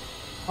top.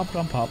 Popped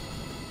on pop.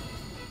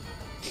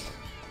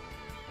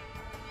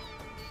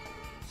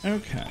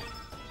 Okay.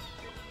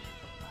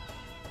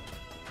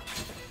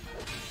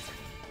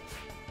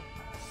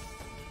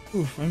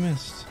 Oof, I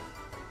missed.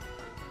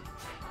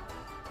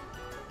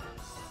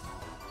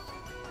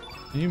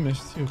 You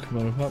missed too,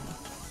 Komodo Pup.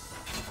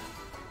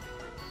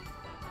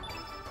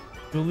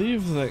 I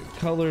believe the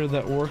color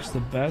that works the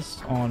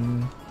best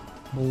on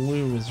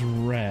blue is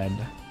red,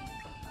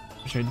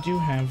 which I do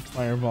have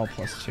Fireball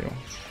 +2.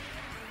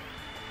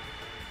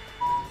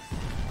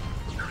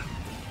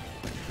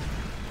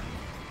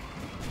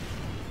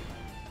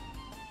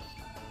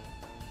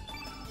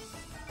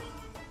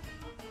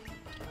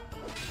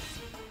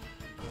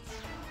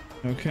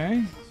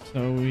 Okay,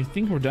 so we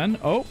think we're done.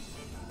 Oh,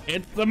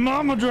 it's the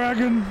mama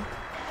dragon.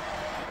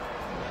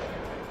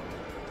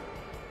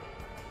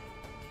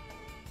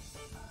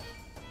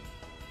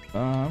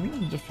 I'm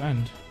gonna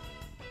defend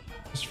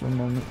just for a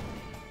moment.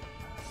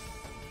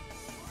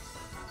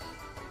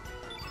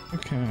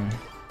 Okay.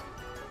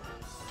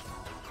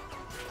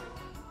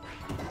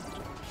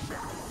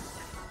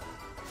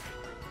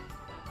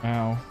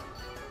 Wow.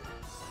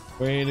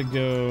 Way to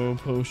go,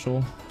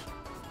 Poshel.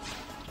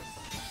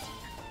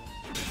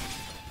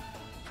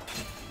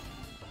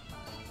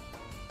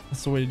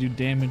 That's the way to do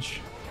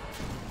damage.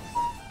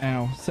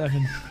 Ow,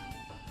 7.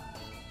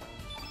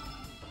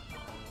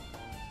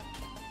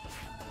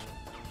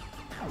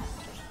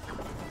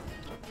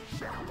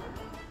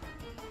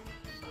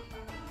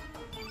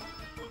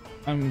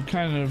 I'm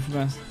kind of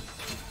messed.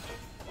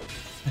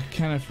 I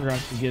kind of forgot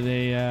to get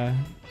a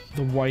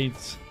the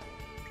white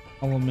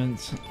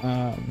element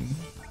I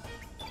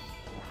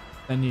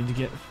need to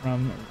get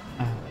from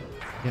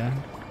yeah,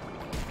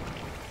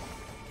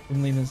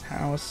 from Lena's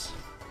house.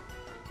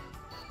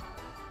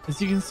 As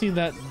you can see,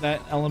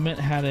 that element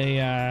had a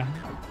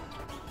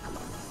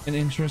an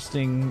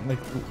interesting like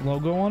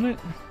logo on it.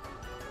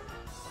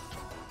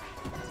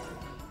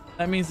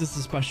 That means it's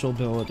a special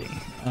ability.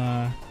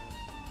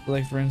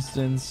 Like for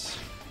instance,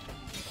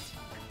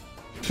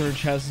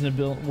 Serge has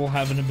will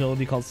have an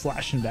ability called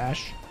Slash and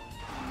Dash.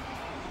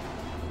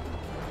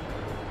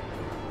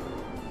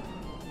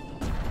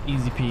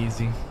 Easy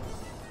peasy.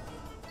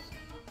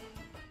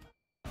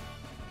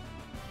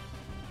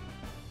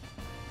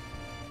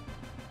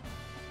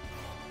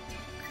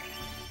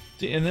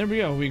 And there we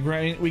go.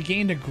 We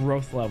gained a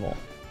growth level.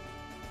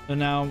 So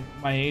now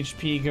my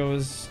HP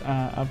goes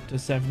up to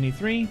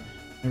 73.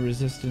 My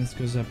resistance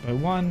goes up by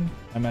 1.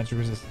 My magic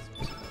resistance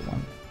goes up by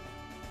 1.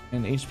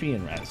 And HP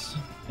and res.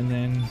 And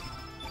then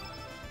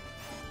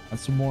got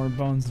some more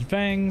bones and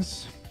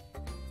fangs.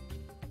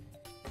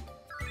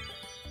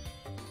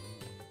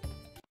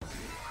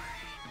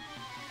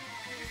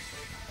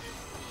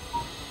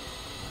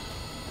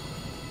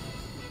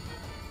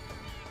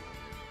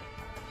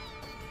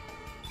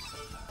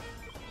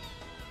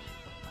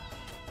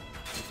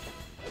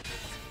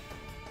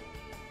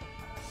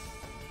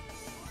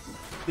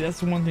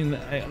 That's the one thing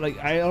that I like.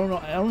 I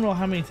don't know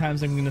how many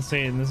times I'm gonna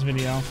say it in this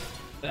video.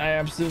 I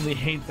absolutely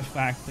hate the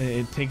fact that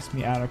it takes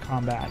me out of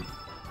combat,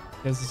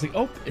 because it's like,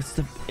 oh, it's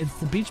the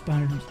beach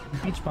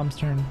bum's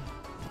turn.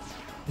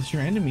 It's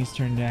your enemy's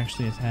turn to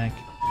actually attack.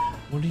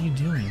 What are you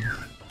doing?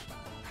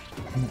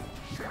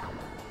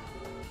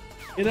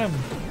 Hit him!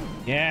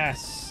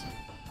 Yes.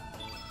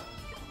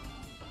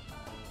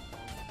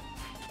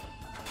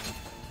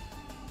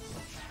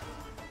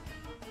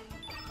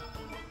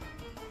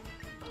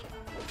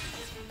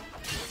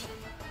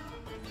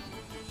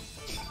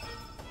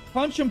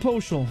 Punch him,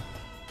 Poshel.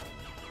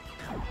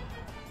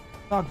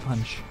 Dog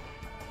punch.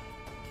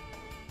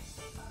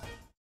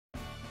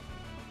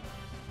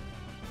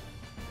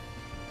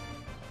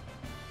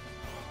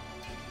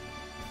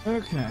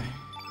 Okay.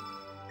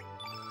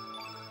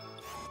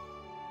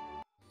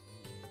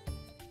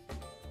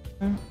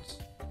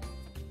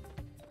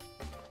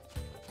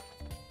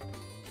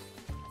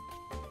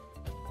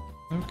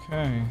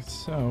 Okay,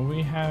 so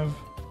we have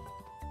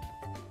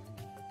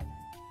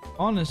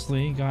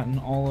honestly gotten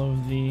all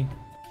of the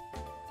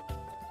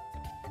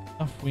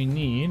stuff we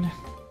need.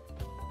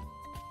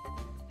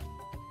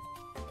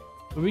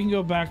 But we can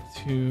go back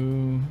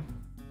to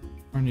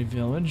our new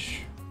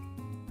village.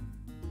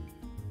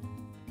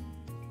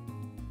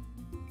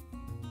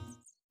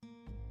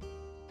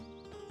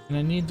 And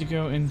I need to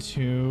go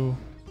into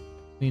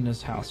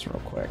Lena's house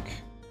real quick,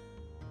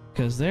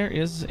 because there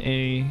is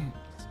a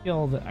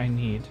skill that I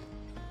need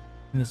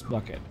in this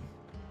bucket.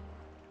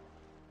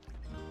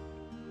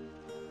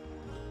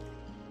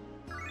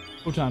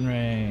 Photon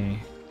ray.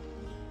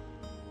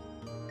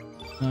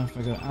 Now if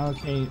I go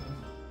allocate,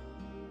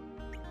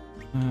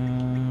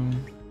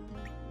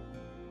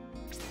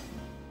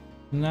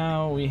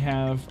 now we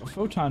have a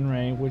photon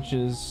ray, which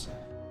is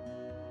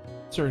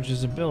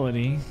Serge's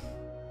ability.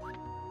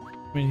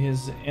 I mean,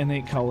 his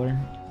innate color.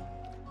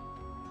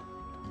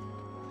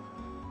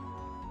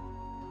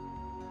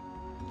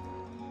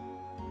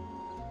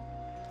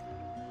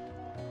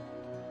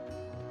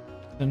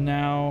 So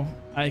now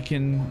I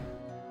can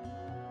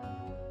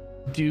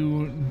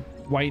do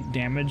white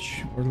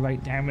damage or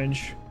light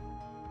damage.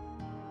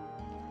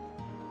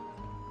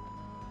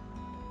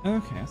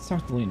 Okay, let's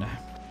talk to Lena.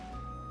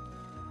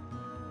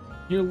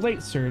 You're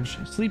late, Serge.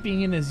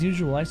 Sleeping in as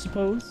usual, I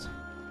suppose.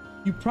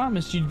 You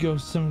promised you'd go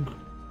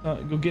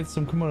get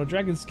some Komodo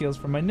dragon scales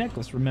for my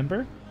necklace,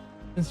 remember?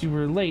 Since you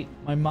were late,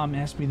 my mom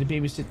asked me to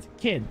babysit the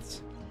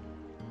kids.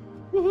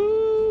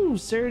 Woohoo!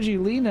 Serge,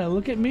 Lena,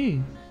 look at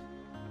me.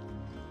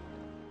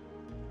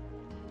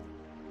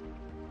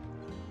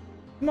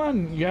 Come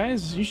on, you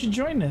guys, you should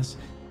join us.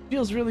 It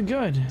feels really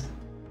good.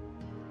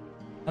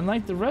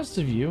 Unlike the rest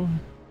of you,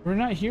 we're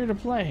not here to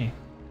play.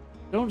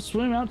 Don't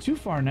swim out too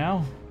far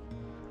now.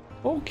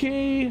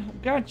 Okay,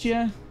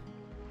 gotcha.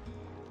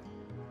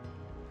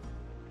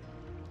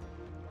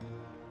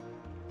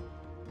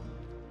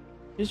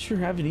 Kids sure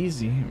have it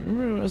easy.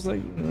 Remember it was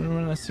like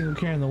we're not a single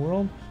care in the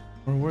world,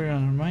 or worry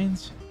on our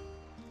minds?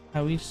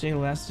 How each day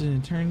lasted an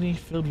eternity,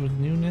 filled with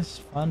newness,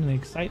 fun, and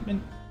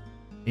excitement?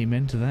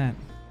 Amen to that.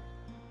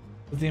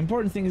 But the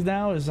important thing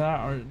now is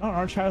not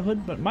our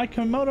childhood, but my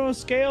Komodo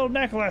scale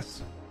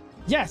necklace.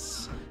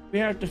 Yes, we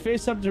have to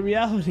face up to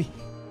reality.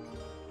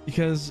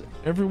 Because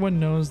everyone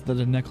knows that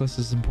a necklace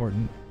is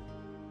important.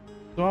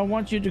 So I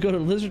want you to go to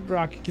Lizard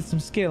Rock and get some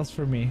scales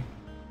for me.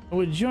 I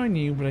would join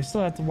you, but I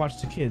still have to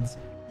watch the kids.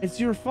 It's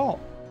your fault.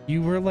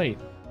 You were late.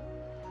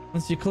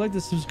 Once you collect the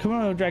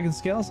Komodo dragon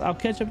scales, I'll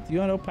catch up to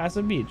you on El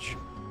Paso Beach.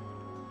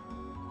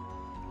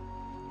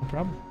 No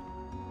problem.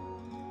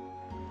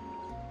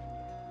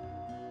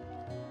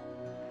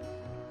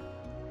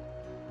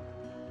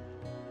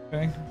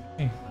 Okay.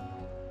 Hey.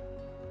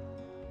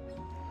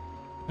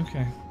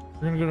 Okay.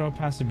 We're gonna go to El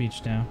Paso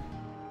Beach now.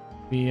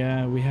 We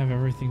have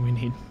everything we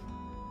need.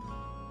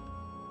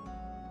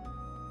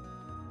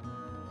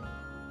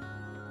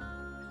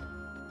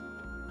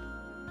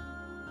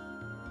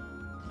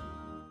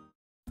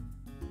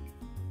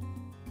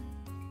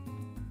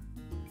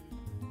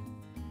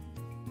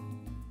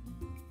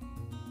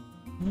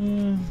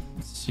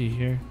 Let's see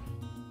here.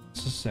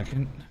 Just a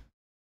second.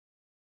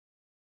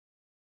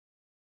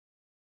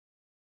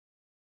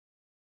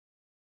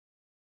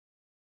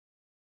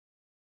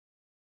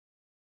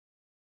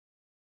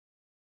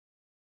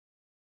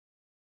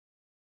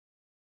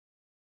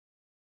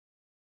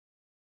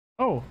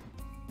 Oh,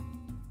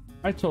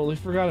 I totally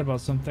forgot about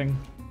something.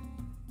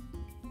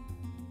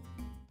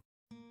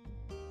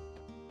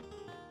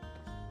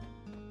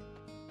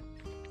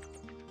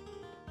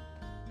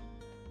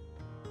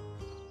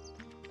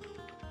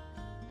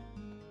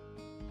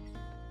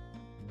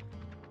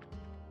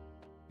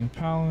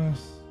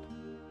 Palace.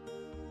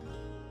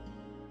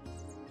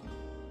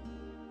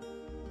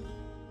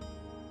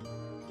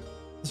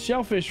 The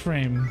shellfish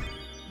frame,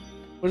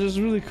 which is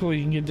really cool.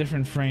 You can get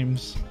different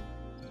frames.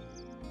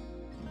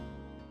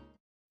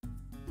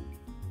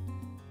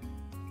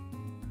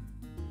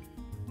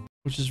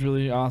 Which is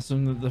really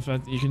awesome, that the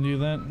fact that you can do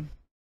that.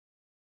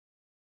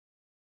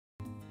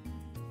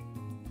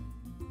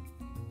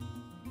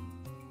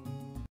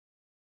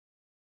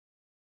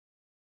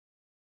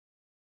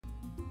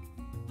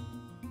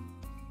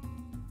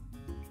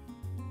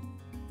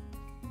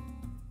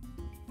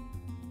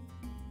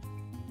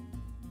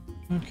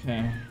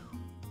 Okay.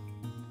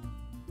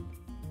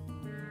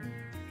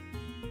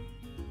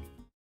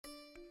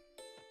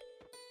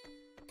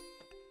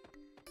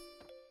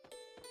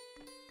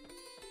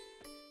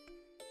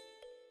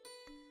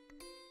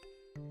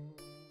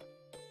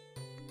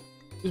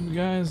 Excuse me,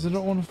 guys, I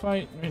don't want to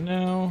fight right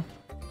now.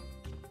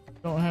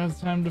 Don't have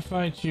time to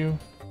fight you.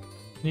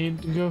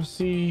 Need to go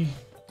see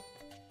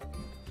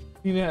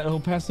that El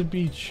Paso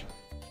Beach.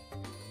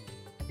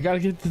 I gotta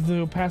get to the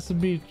El Paso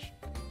Beach.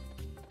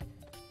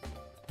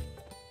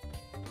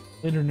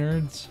 Later,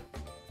 nerds.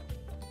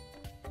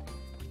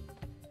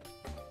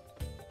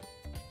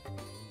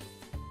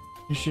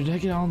 You should I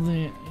get all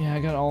the I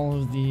got all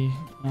of the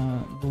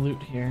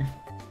loot here.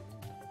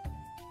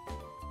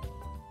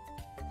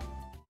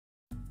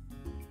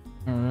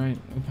 Alright,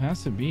 El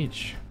Paso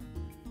Beach.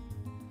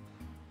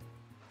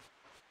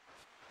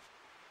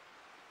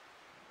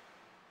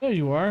 There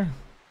you are.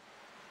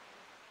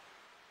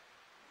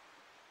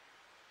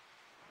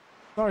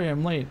 Sorry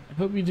I'm late. I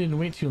hope you didn't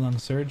wait too long,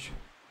 Serge.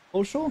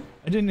 Social?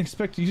 I didn't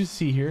expect you to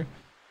see here.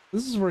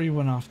 This is where you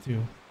went off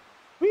to.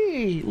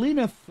 Whee!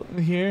 Lena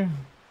here.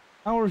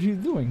 How are you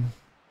doing?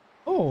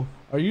 Oh,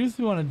 are you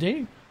two on a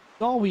date?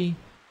 Dolly,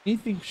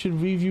 anything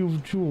should leave you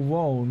two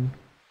alone.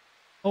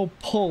 Oh,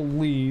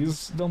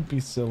 please. Don't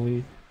be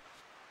silly.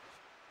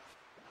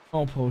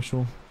 Oh,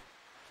 Poshel.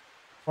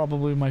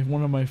 Probably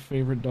one of my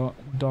favorite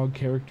dog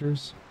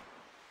characters.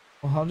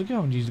 Well, how'd it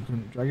go? Did you use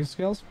dragon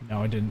scales?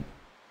 No, I didn't.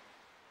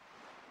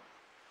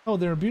 Oh,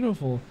 they're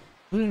beautiful.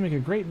 I'm gonna make a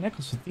great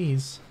necklace with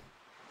these.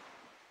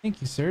 Thank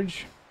you,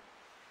 Serge.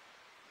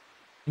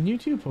 And you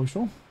too,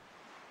 Poshel.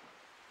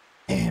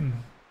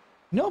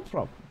 No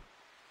problem.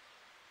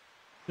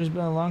 There's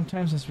been a long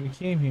time since we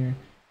came here.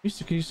 We used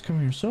to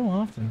come here so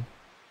often.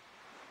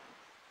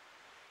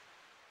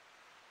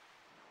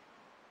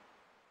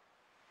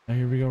 Now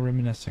here we go,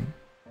 reminiscing.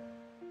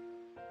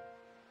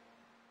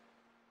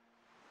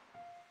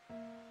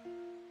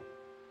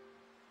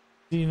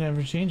 It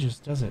never changes,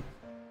 does it?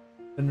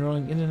 Been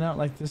rolling in and out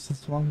like this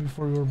since long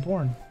before we were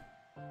born.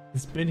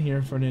 It's been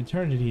here for an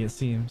eternity, it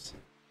seems.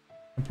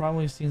 I've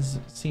probably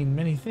seen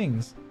many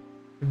things.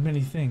 Heard many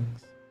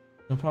things.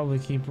 It'll probably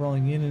keep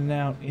rolling in and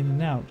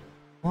out,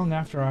 long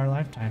after our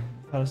lifetime,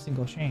 without a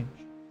single change.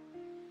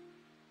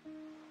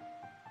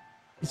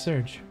 Hey,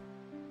 Serge,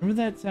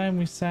 remember that time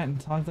we sat and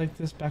talked like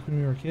this back when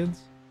we were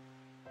kids?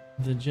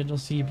 The gentle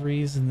sea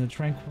breeze and the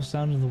tranquil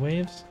sound of the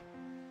waves?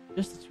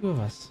 Just the two of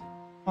us,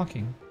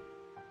 talking.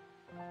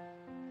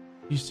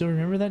 You still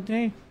remember that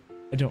day?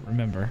 I don't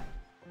remember.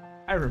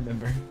 I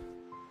remember.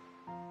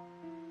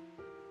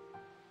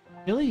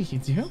 Really? You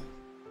do?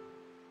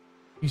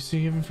 You still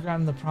haven't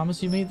forgotten the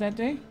promise you made that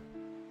day?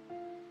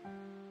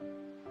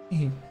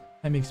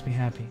 That makes me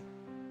happy.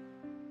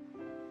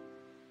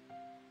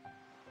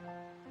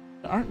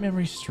 Aren't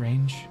memories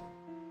strange?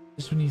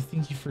 Just when you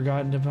think you've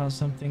forgotten about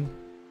something,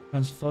 it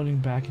comes floating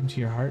back into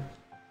your heart.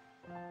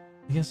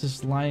 I guess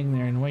it's lying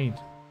there in wait,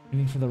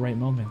 waiting for the right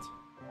moment.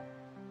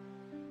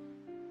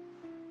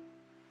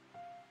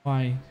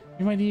 Why,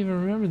 you might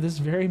even remember this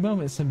very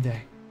moment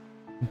someday.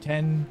 In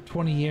 10,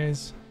 20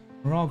 years,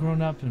 we're all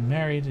grown up and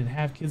married and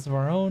have kids of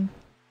our own.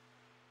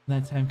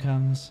 When that time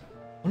comes,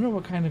 I wonder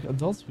what kind of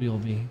adults we will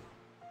be.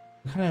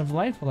 What kind of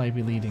life will I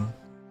be leading?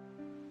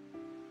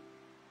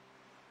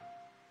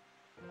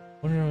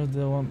 I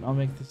wonder what I'll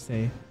make this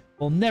day.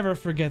 We'll never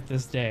forget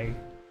this day.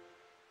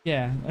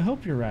 Yeah, I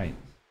hope you're right.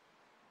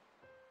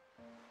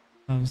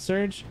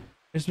 Serge,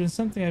 there's been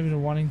something I've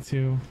been wanting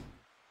to...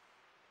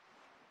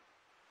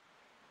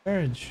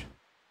 Serge.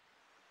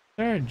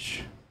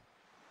 Serge.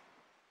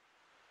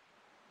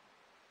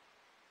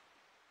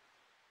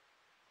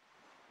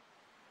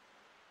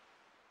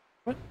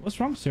 What's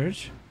wrong,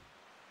 Serge?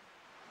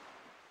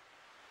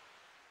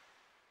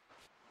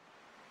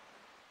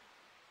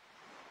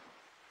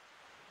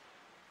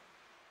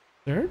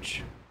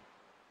 Serge?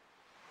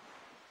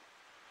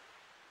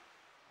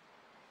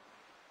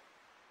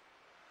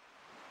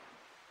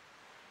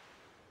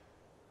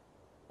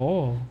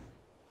 Oh,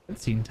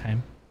 cutscene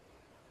time.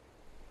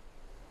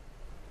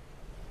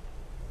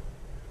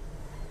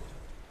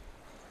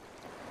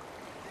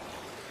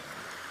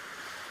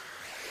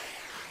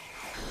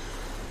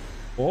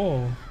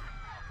 Oh,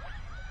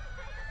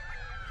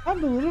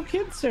 I'm a little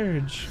kid,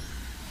 Serge.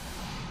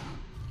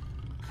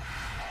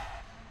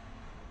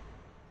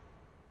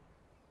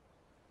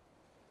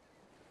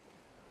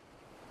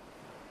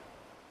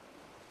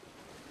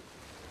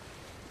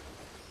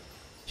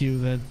 Cue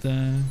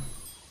that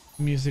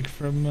music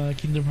from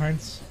Kingdom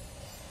Hearts.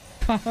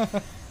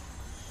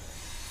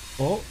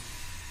 Oh,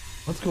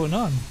 what's going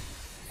on?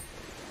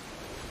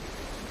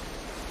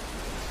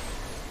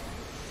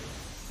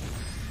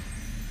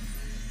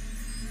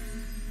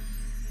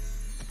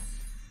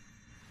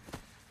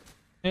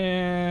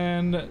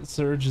 And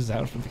Serge is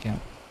out for the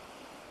count.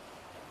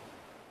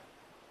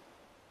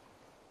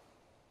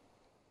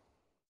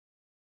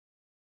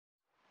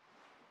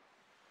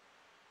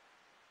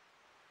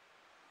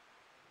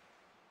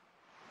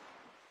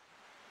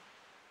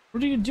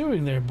 What are you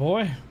doing there,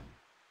 boy?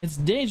 It's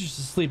dangerous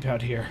to sleep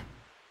out here.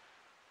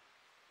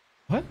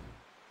 What?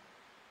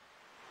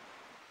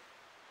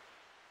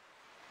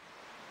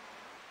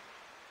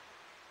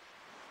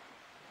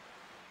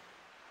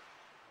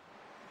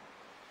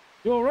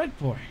 You alright,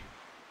 boy?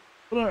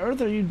 What on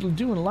earth are you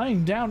doing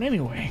lying down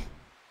anyway?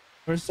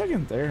 For a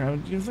second there, I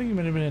was thinking it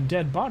might have been a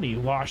dead body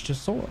washed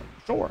ashore.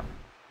 Oh,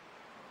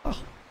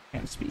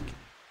 can't speak.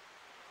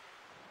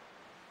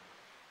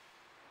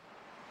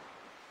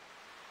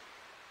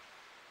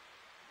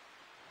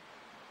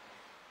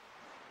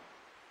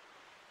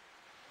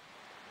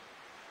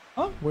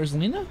 Oh, where's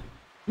Lena?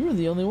 You were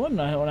the only one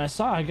when I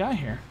saw I got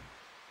here.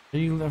 Are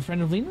you a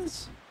friend of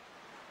Lena's?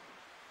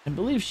 I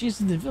believe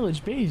she's in the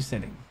village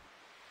babysitting.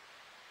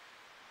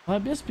 Well,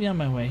 I'd just be on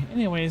my way.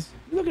 Anyways,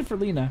 you're looking for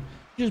Lena.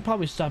 You should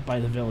probably stop by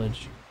the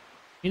village.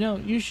 You know,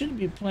 you shouldn't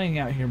be playing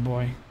out here,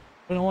 boy.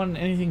 I don't want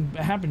anything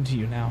to happen to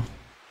you now.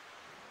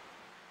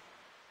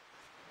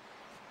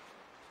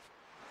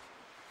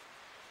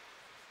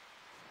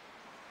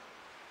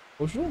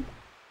 Social?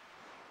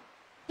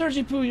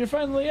 Serge Poo, you're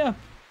finally up.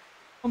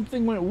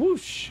 Something went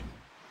whoosh.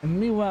 And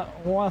me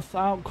was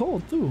out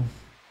cold too.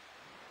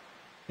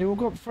 They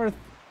woke up first.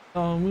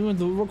 We went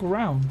to look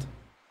around.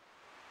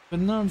 But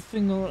not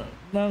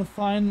a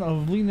sign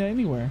of Lena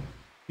anywhere.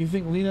 You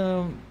think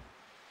Lena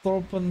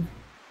Thorpen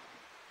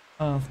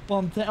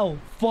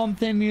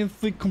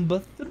spontaneously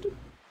combusted?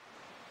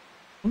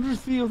 Wonder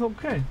if he was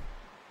okay.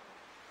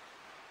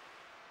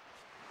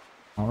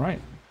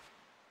 Alright.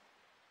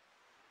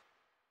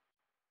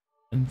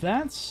 And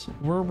that's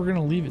where we're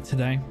gonna leave it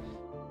today.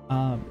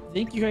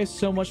 Thank you guys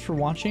so much for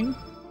watching.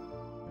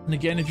 And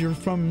again, if you're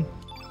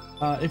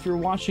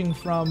watching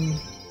from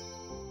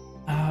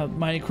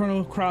my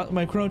Chrono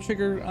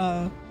Trigger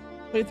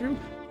playthrough,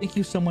 thank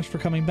you so much for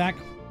coming back.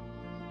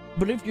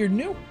 But if you're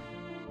new,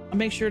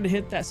 make sure to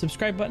hit that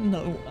subscribe button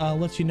that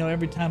lets you know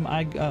every time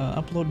I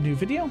upload a new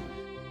video.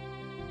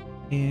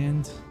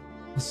 And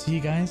I'll see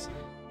you guys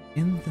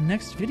in the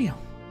next video.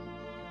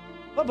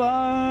 Bye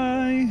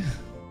bye.